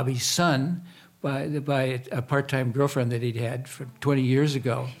Bobby's son. By a part-time girlfriend that he'd had for 20 years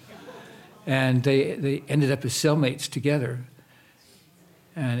ago. And they ended up as cellmates together.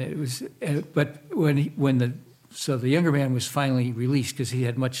 And it was, but so the younger man was finally released because he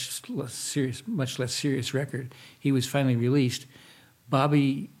had much less serious record. He was finally released.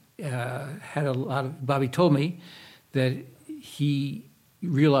 Bobby Bobby told me that he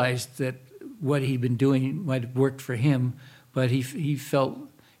realized that what he'd been doing might have worked for him, but he felt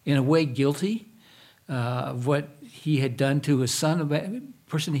in a way guilty of what he had done to his son, a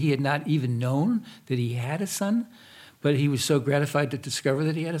person he had not even known that he had a son, but he was so gratified to discover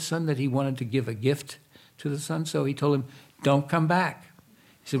that he had a son that he wanted to give a gift to the son. So he told him, "Don't come back."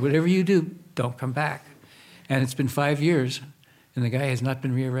 He said, "Whatever you do, don't come back." And it's been 5 years, and the guy has not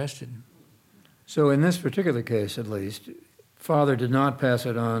been rearrested. So in this particular case, at least, father did not pass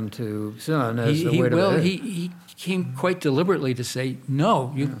it on to son as a way to... Well, he came quite deliberately to say,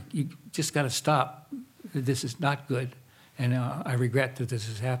 "No, you just got to stop. This is not good, and I regret that this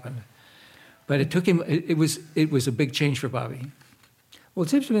has happened." But it took him. It was a big change for Bobby. Well, it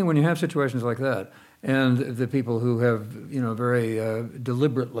seems to me when you have situations like that, and the people who have very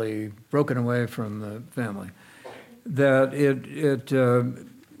deliberately broken away from the family, that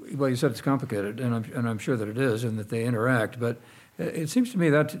well, you said it's complicated, and I'm sure that it is, and that they interact, but it seems to me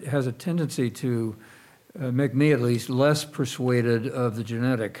that has a tendency to make me, at least, less persuaded of the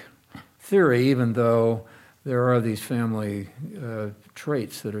genetic theory, even though there are these family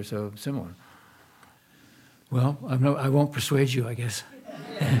traits that are so similar. Well, I won't persuade you, I guess.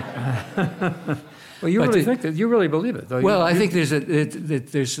 Well, you really think that? You really believe it, though? Well, I think there's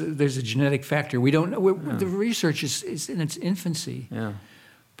a genetic factor. We don't know. The research is in its infancy. Yeah.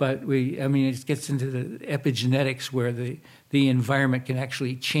 But it gets into the epigenetics where the environment can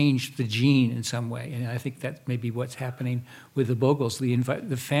actually change the gene in some way, and I think that may be what's happening with the Bogles.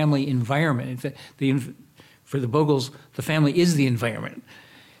 The family environment. For the Bogles, the family is the environment,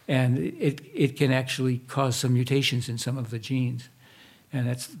 and it can actually cause some mutations in some of the genes.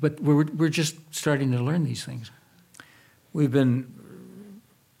 But we're just starting to learn these things. We've been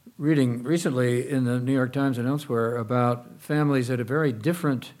reading recently in the New York Times and elsewhere about families at a very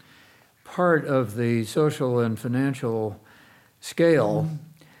different part of the social and financial scale,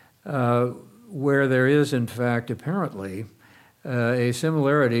 where there is, in fact, apparently, a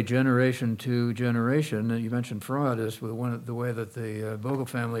similarity generation to generation. You mentioned fraud as the way that the Bogle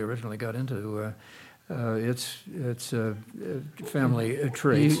family originally got into its family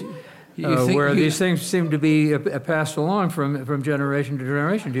traits, where these things seem to be passed along from generation to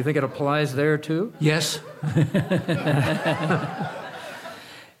generation. Do you think it applies there too? Yes.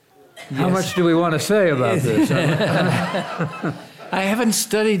 How much do we want to say about this? I haven't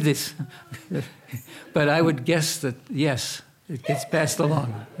studied this, but I would guess that yes, it gets passed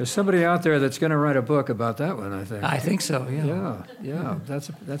along. There's somebody out there that's going to write a book about that one, I think. I think so. Yeah. Yeah.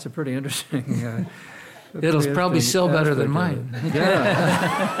 That's a pretty interesting. It'll probably sell better than mine.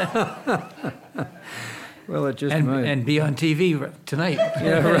 Yeah. Well, it just might. And be on TV tonight.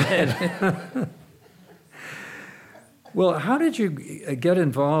 Yeah, right. Well, how did you get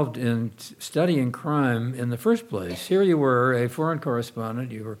involved in studying crime in the first place? Here you were, a foreign correspondent.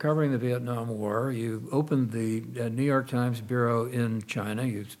 You were covering the Vietnam War. You opened the New York Times bureau in China.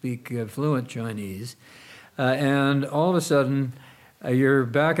 You speak fluent Chinese. And all of a sudden, you're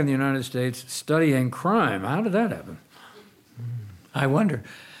back in the United States studying crime. How did that happen? I wonder.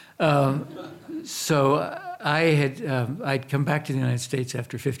 So I'd come back to the United States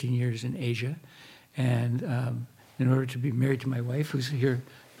after 15 years in Asia, and in order to be married to my wife, who's here,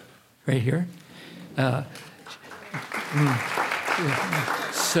 right here.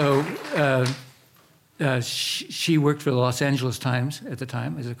 She worked for the Los Angeles Times at the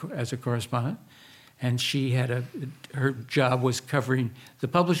time as a correspondent, and she had her job was covering the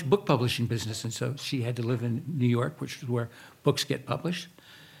book publishing business, and so she had to live in New York, which is where books get published,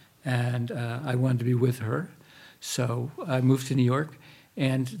 and I wanted to be with her, so I moved to New York.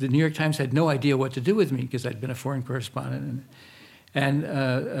 And the New York Times had no idea what to do with me because I'd been a foreign correspondent. And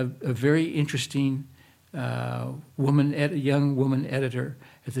a very interesting young woman editor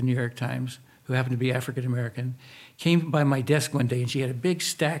at the New York Times, who happened to be African American, came by my desk one day, and she had a big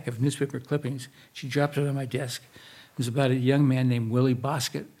stack of newspaper clippings. She dropped it on my desk. It was about a young man named Willie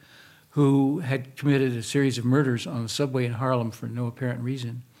Bosket, who had committed a series of murders on the subway in Harlem for no apparent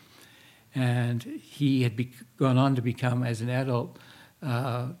reason. And he had gone on to become, as an adult,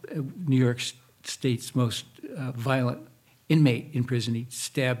 New York State's most violent inmate in prison. He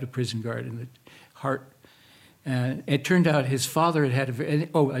stabbed a prison guard in the heart. And it turned out his father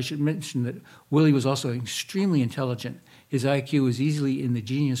I should mention that Willie was also extremely intelligent. His IQ was easily in the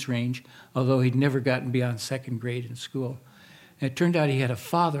genius range, although he'd never gotten beyond second grade in school. And it turned out he had a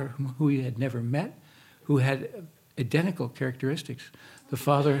father who he had never met, who had identical characteristics. The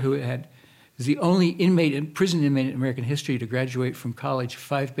father who was the only prison inmate in American history to graduate from college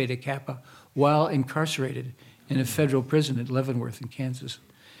Phi Beta Kappa while incarcerated in a federal prison at Leavenworth in Kansas.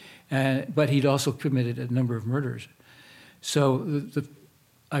 But he'd also committed a number of murders. So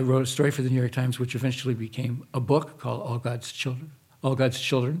I wrote a story for the New York Times, which eventually became a book called All God's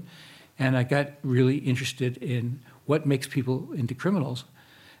Children. And I got really interested in what makes people into criminals.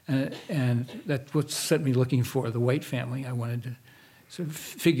 And that's what set me looking for the White family. I wanted to sort of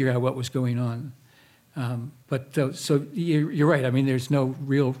figure out what was going on. So you're right. I mean, there's no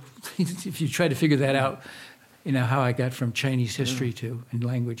real, if you try to figure that out, how I got from Chinese history and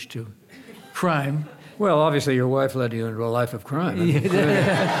language to crime. Well, obviously your wife led you into a life of crime.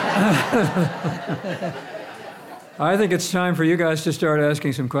 I think it's time for you guys to start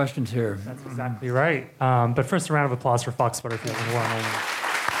asking some questions here. That's exactly right. But first, a round of applause for Fox Butterfield and Warren Olney.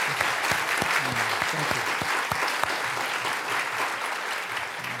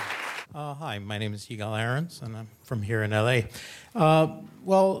 Hi, my name is Yigal Ahrens, and I'm from here in LA.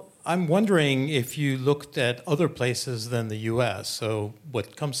 Well, I'm wondering if you looked at other places than the U.S. So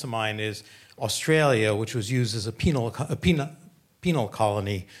what comes to mind is Australia, which was used as a penal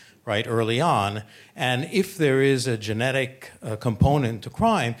colony right early on. And if there is a genetic component to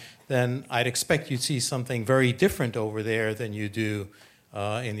crime, then I'd expect you'd see something very different over there than you do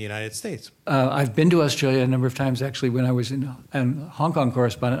in the United States. I've been to Australia a number of times, actually. When I was in Hong Kong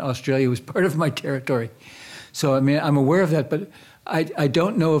correspondent, Australia was part of my territory. So, I mean, I'm aware of that, but I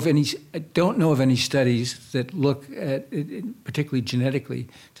don't know of any studies that look at it, particularly genetically,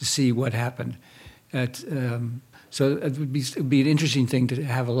 to see what happened. So it would be an interesting thing to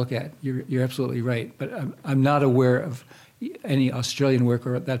have a look at. You're absolutely right, but I'm not aware of any Australian work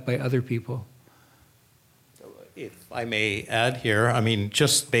or that by other people. If I may add here, I mean,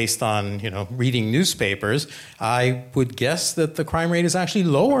 just based on reading newspapers, I would guess that the crime rate is actually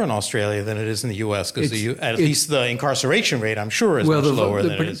lower in Australia than it is in the U.S. because at least the incarceration rate, I'm sure, is much lower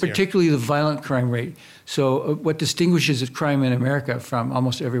than it is particularly here. The violent crime rate. So what distinguishes crime in America from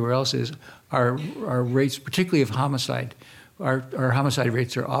almost everywhere else is our rates, particularly of homicide. Our homicide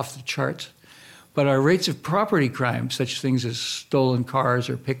rates are off the charts, but our rates of property crime, such things as stolen cars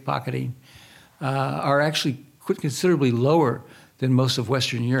or pickpocketing, are actually considerably lower than most of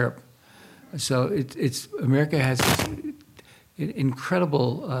Western Europe. So America has an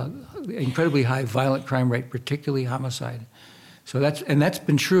incredibly high violent crime rate, particularly homicide. So that's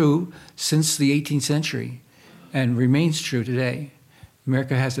been true since the 18th century, and remains true today.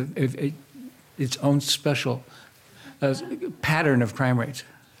 America has its own special pattern of crime rates.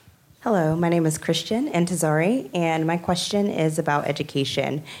 Hello, my name is Christian Antazari, and my question is about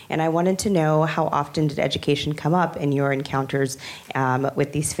education. And I wanted to know, how often did education come up in your encounters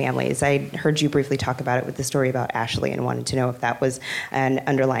with these families? I heard you briefly talk about it with the story about Ashley, and wanted to know if that was an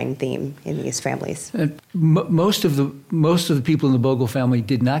underlying theme in these families. Most of the people in the Bogle family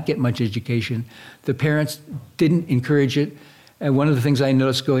did not get much education. The parents didn't encourage it. And one of the things I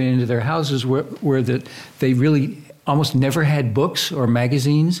noticed going into their houses were that they really almost never had books or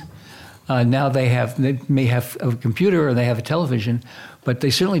magazines. Now they may have a computer or they have a television, but they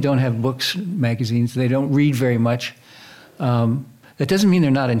certainly don't have books, magazines. They don't read very much. That doesn't mean they're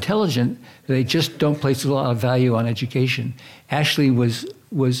not intelligent. They just don't place a lot of value on education. Ashley was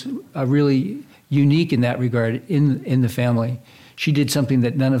really unique in that regard in the family. She did something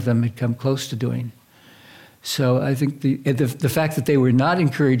that none of them had come close to doing. So I think the fact that they were not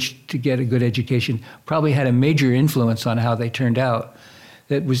encouraged to get a good education probably had a major influence on how they turned out.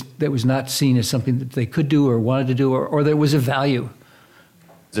 That was not seen as something that they could do or wanted to do, or there was a value.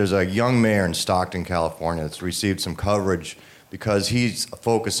 There's a young mayor in Stockton, California, that's received some coverage because he's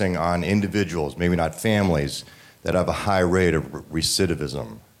focusing on individuals, maybe not families, that have a high rate of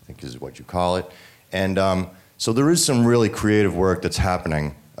recidivism, I think is what you call it. And so there is some really creative work that's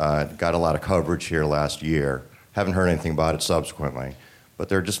happening. Got a lot of coverage here last year. Haven't heard anything about it subsequently. But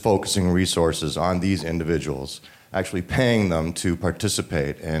they're just focusing resources on these individuals, actually paying them to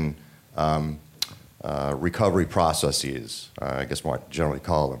participate in recovery processes, I guess what I generally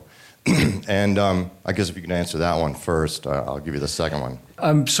call them. And I guess if you can answer that one first, I'll give you the second one.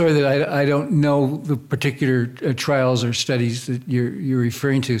 I'm sorry that I don't know the particular trials or studies that you're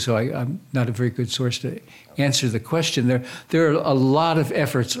referring to, so I'm not a very good source to answer the question. There are a lot of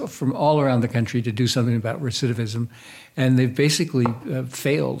efforts from all around the country to do something about recidivism, and they've basically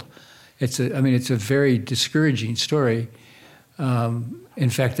failed. It's a very discouraging story. In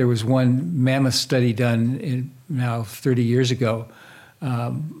fact, there was one mammoth study done now 30 years ago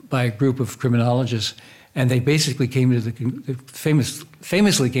by a group of criminologists, and they basically famously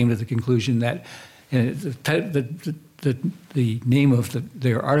came to the conclusion that the name of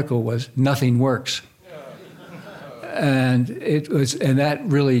their article was "Nothing Works," and that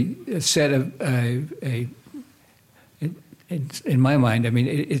really set in my mind, I mean,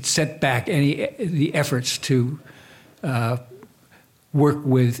 it set back the efforts to work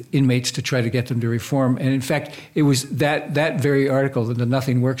with inmates to try to get them to reform. And in fact, it was that very article, the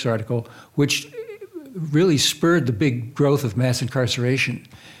Nothing Works article, which really spurred the big growth of mass incarceration.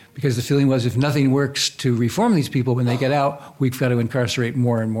 Because the feeling was, if nothing works to reform these people when they get out, we've got to incarcerate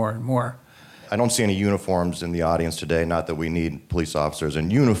more and more and more. I don't see any uniforms in the audience today, not that we need police officers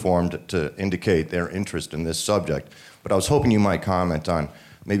in uniform to indicate their interest in this subject. But I was hoping you might comment on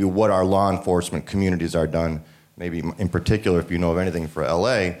maybe what our law enforcement communities are done, maybe in particular if you know of anything for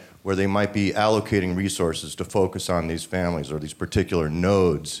LA, where they might be allocating resources to focus on these families or these particular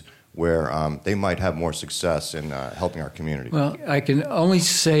nodes where they might have more success in helping our community. Well, I can only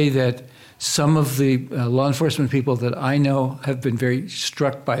say that some of the law enforcement people that I know have been very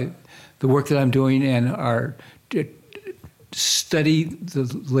struck by the work that I'm doing and study the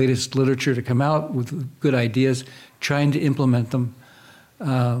latest literature to come out with good ideas, trying to implement them.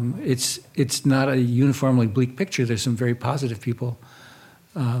 It's not a uniformly bleak picture. There's some very positive people,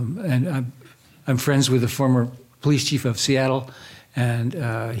 and I'm friends with the former police chief of Seattle,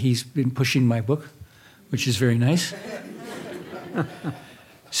 and he's been pushing my book, which is very nice.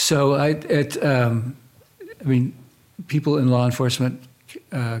 So people in law enforcement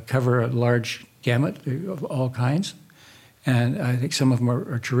cover a large gamut of all kinds. And I think some of them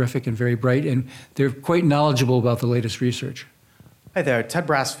are terrific and very bright, and they're quite knowledgeable about the latest research. Hi there, Ted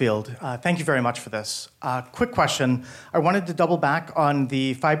Brassfield. Thank you very much for this. Quick question. I wanted to double back on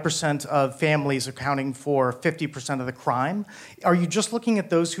the 5% of families accounting for 50% of the crime. Are you just looking at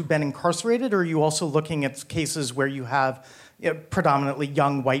those who've been incarcerated, or are you also looking at cases where you have predominantly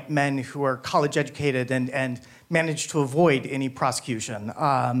young white men who are college educated and manage to avoid any prosecution?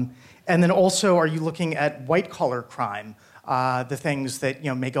 And then also, are you looking at white-collar crime, the things that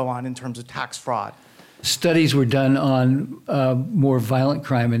may go on in terms of tax fraud? Studies were done on more violent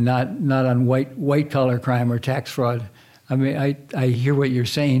crime and not on white-collar crime or tax fraud. I mean, I hear what you're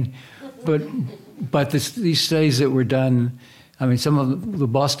saying, but these studies that were done, I mean, some of the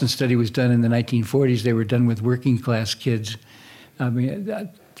Boston study was done in the 1940s. They were done with working-class kids. I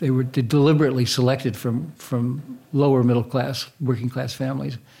mean, they were deliberately selected from lower middle-class, working-class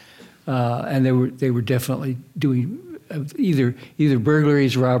families. And they were definitely doing either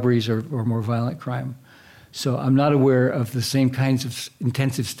burglaries, robberies, or more violent crime. So I'm not aware of the same kinds of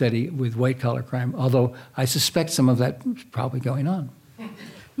intensive study with white-collar crime, although I suspect some of that is probably going on.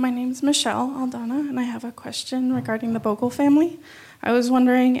 My name's Michelle Aldana, and I have a question regarding the Bogle family. I was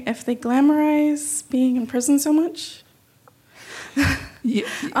wondering if they glamorize being in prison so much.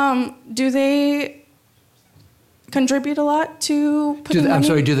 Yeah. Do they contribute a lot to putting money? I'm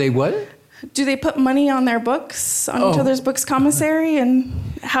sorry, do they what? Do they put money on their books, on each other's books commissary? And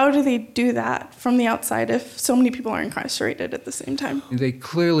how do they do that from the outside if so many people are incarcerated at the same time? They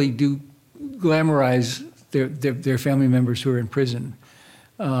clearly do glamorize their family members who are in prison.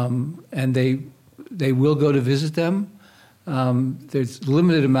 And they will go to visit them. There's a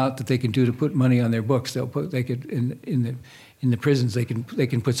limited amount that they can do to put money on their books. They could in the prisons they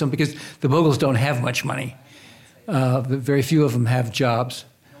can put some, because the Bogles don't have much money. Very few of them have jobs.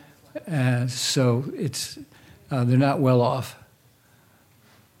 So they're not well off.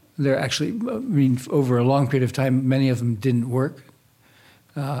 They're actually, I mean, over a long period of time, many of them didn't work.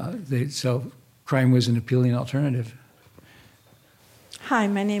 So crime was an appealing alternative. Hi,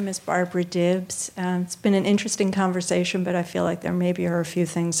 my name is Barbara Dibbs. It's been an interesting conversation, but I feel like there maybe are a few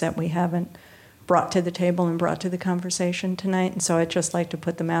things that we haven't brought to the table and brought to the conversation tonight, and so I'd just like to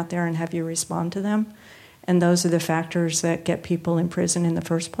put them out there and have you respond to them. And those are the factors that get people in prison in the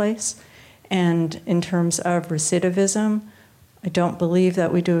first place. And in terms of recidivism, I don't believe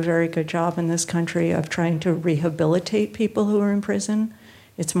that we do a very good job in this country of trying to rehabilitate people who are in prison.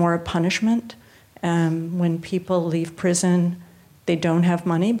 It's more a punishment. When people leave prison, they don't have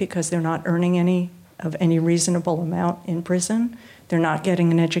money because they're not earning any reasonable amount in prison. They're not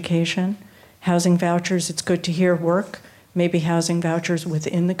getting an education. Housing vouchers, it's good to hear, work. Maybe housing vouchers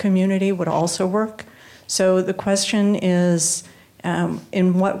within the community would also work. So the question is,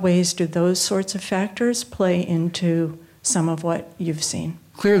 in what ways do those sorts of factors play into some of what you've seen?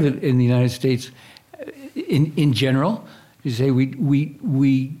 Clear that in the United States, in general, you say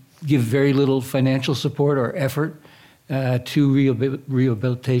we give very little financial support or effort to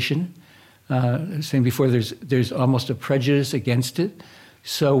rehabilitation. Saying before, there's almost a prejudice against it.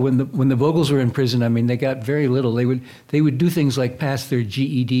 So when the Bogles were in prison, I mean, they got very little. They would do things like pass their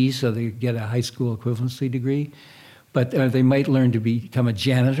GED, so they get a high school equivalency degree. But they might learn to become a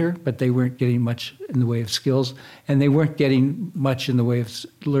janitor, but they weren't getting much in the way of skills, and they weren't getting much in the way of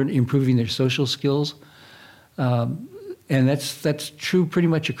improving their social skills. And that's true pretty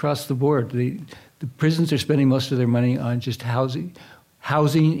much across the board. The prisons are spending most of their money on just housing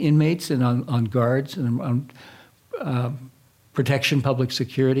inmates and on guards and on protection, public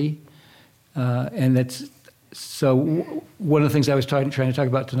security, and that's so. One of the things I was trying to talk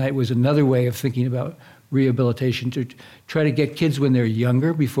about tonight was another way of thinking about rehabilitation, to try to get kids when they're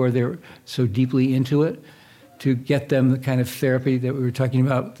younger, before they're so deeply into it, to get them the kind of therapy that we were talking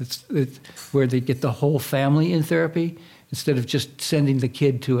about, that's where they get the whole family in therapy, instead of just sending the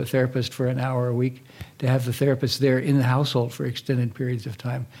kid to a therapist for an hour a week, to have the therapist there in the household for extended periods of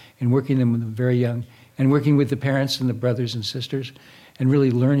time and working them when they're very young, and working with the parents and the brothers and sisters, and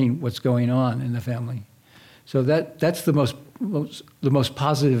really learning what's going on in the family. So that's the most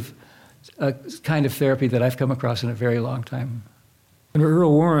positive kind of therapy that I've come across in a very long time. Under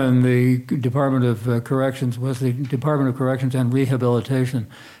Earl Warren, the Department of Corrections was the Department of Corrections and Rehabilitation,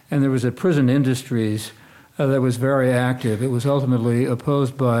 and there was a prison industries that was very active. It was ultimately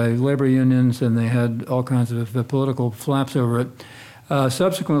opposed by labor unions, and they had all kinds of political flaps over it.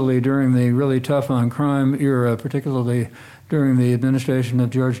 Subsequently, during the really tough on crime era, particularly during the administration of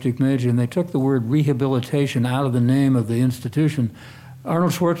George Deukmejian, they took the word rehabilitation out of the name of the institution.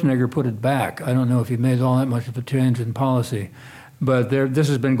 Arnold Schwarzenegger put it back. I don't know if he made all that much of a change in policy, but this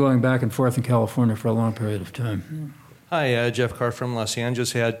has been going back and forth in California for a long period of time. Hi, Jeff Carr from Los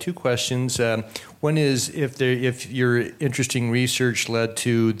Angeles. I had two questions. One is if your interesting research led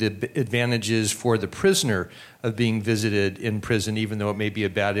to the advantages for the prisoner of being visited in prison, even though it may be a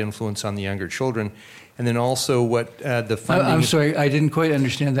bad influence on the younger children. And then also what the funding... I'm sorry, I didn't quite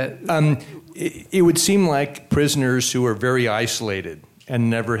understand that. It would seem like prisoners who are very isolated and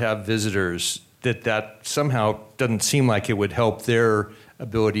never have visitors, that somehow doesn't seem like it would help their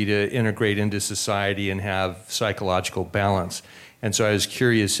ability to integrate into society and have psychological balance. And so I was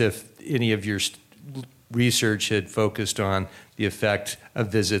curious if any of your research had focused on the effect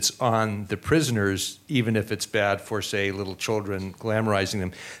of visits on the prisoners, even if it's bad for, say, little children, glamorizing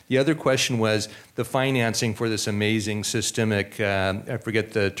them. The other question was the financing for this amazing systemic, I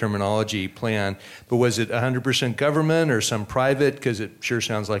forget the terminology, plan, but was it 100% government or some private? Because it sure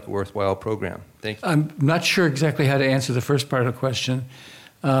sounds like a worthwhile program. Thank you. I'm not sure exactly how to answer the first part of the question.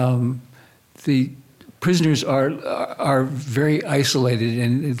 The prisoners are very isolated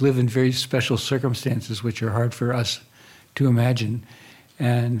and live in very special circumstances, which are hard for us to imagine.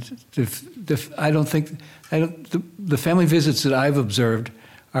 And the family visits that I've observed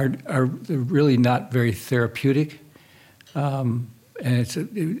are really not very therapeutic. And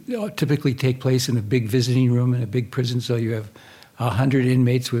it typically take place in a big visiting room in a big prison, so you have 100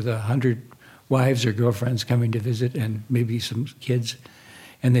 inmates with 100 wives or girlfriends coming to visit and maybe some kids.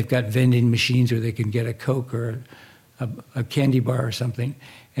 And they've got vending machines where they can get a Coke or a candy bar or something.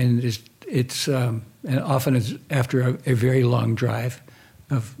 And and often it's after a very long drive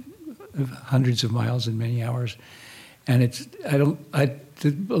of hundreds of miles and many hours. And a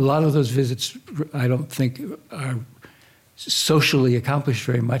lot of those visits I don't think are socially accomplished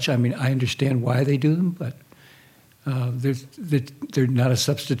very much. I mean, I understand why they do them, but they're not a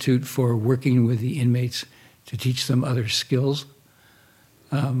substitute for working with the inmates to teach them other skills.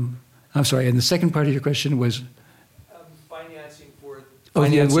 I'm sorry, and the second part of your question was Financing for...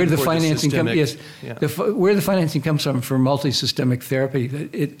 where the financing comes? Yes, yeah. Where the financing comes from for multi-systemic therapy.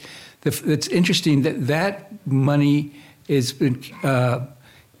 It's interesting that money is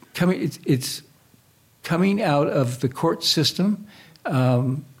coming. It's coming out of the court system,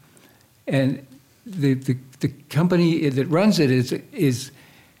 and the company that runs it is.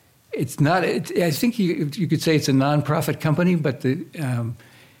 It's not. I think you could say it's a nonprofit company, but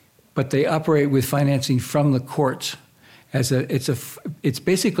they operate with financing from the courts. It's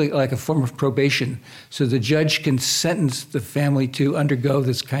basically like a form of probation. So the judge can sentence the family to undergo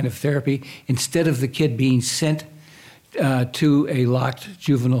this kind of therapy instead of the kid being sent to a locked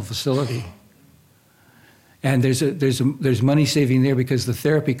juvenile facility. And there's money saving there because the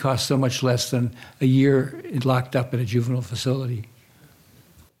therapy costs so much less than a year locked up in a juvenile facility.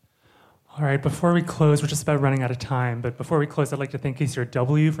 All right, before we close, we're just about running out of time, but before we close, I'd like to thank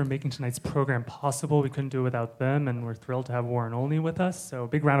KCRW for making tonight's program possible. We couldn't do it without them, and we're thrilled to have Warren Olney with us, so a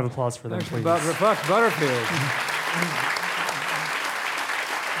big round of applause for them, please. Thanks for Fox Butterfield.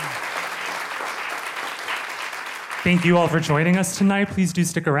 Thank you all for joining us tonight. Please do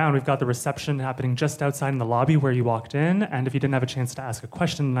stick around. We've got the reception happening just outside in the lobby where you walked in. And if you didn't have a chance to ask a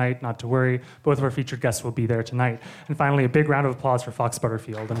question tonight, not to worry. Both of our featured guests will be there tonight. And finally, a big round of applause for Fox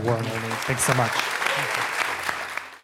Butterfield and Warren Olney. Thanks so much.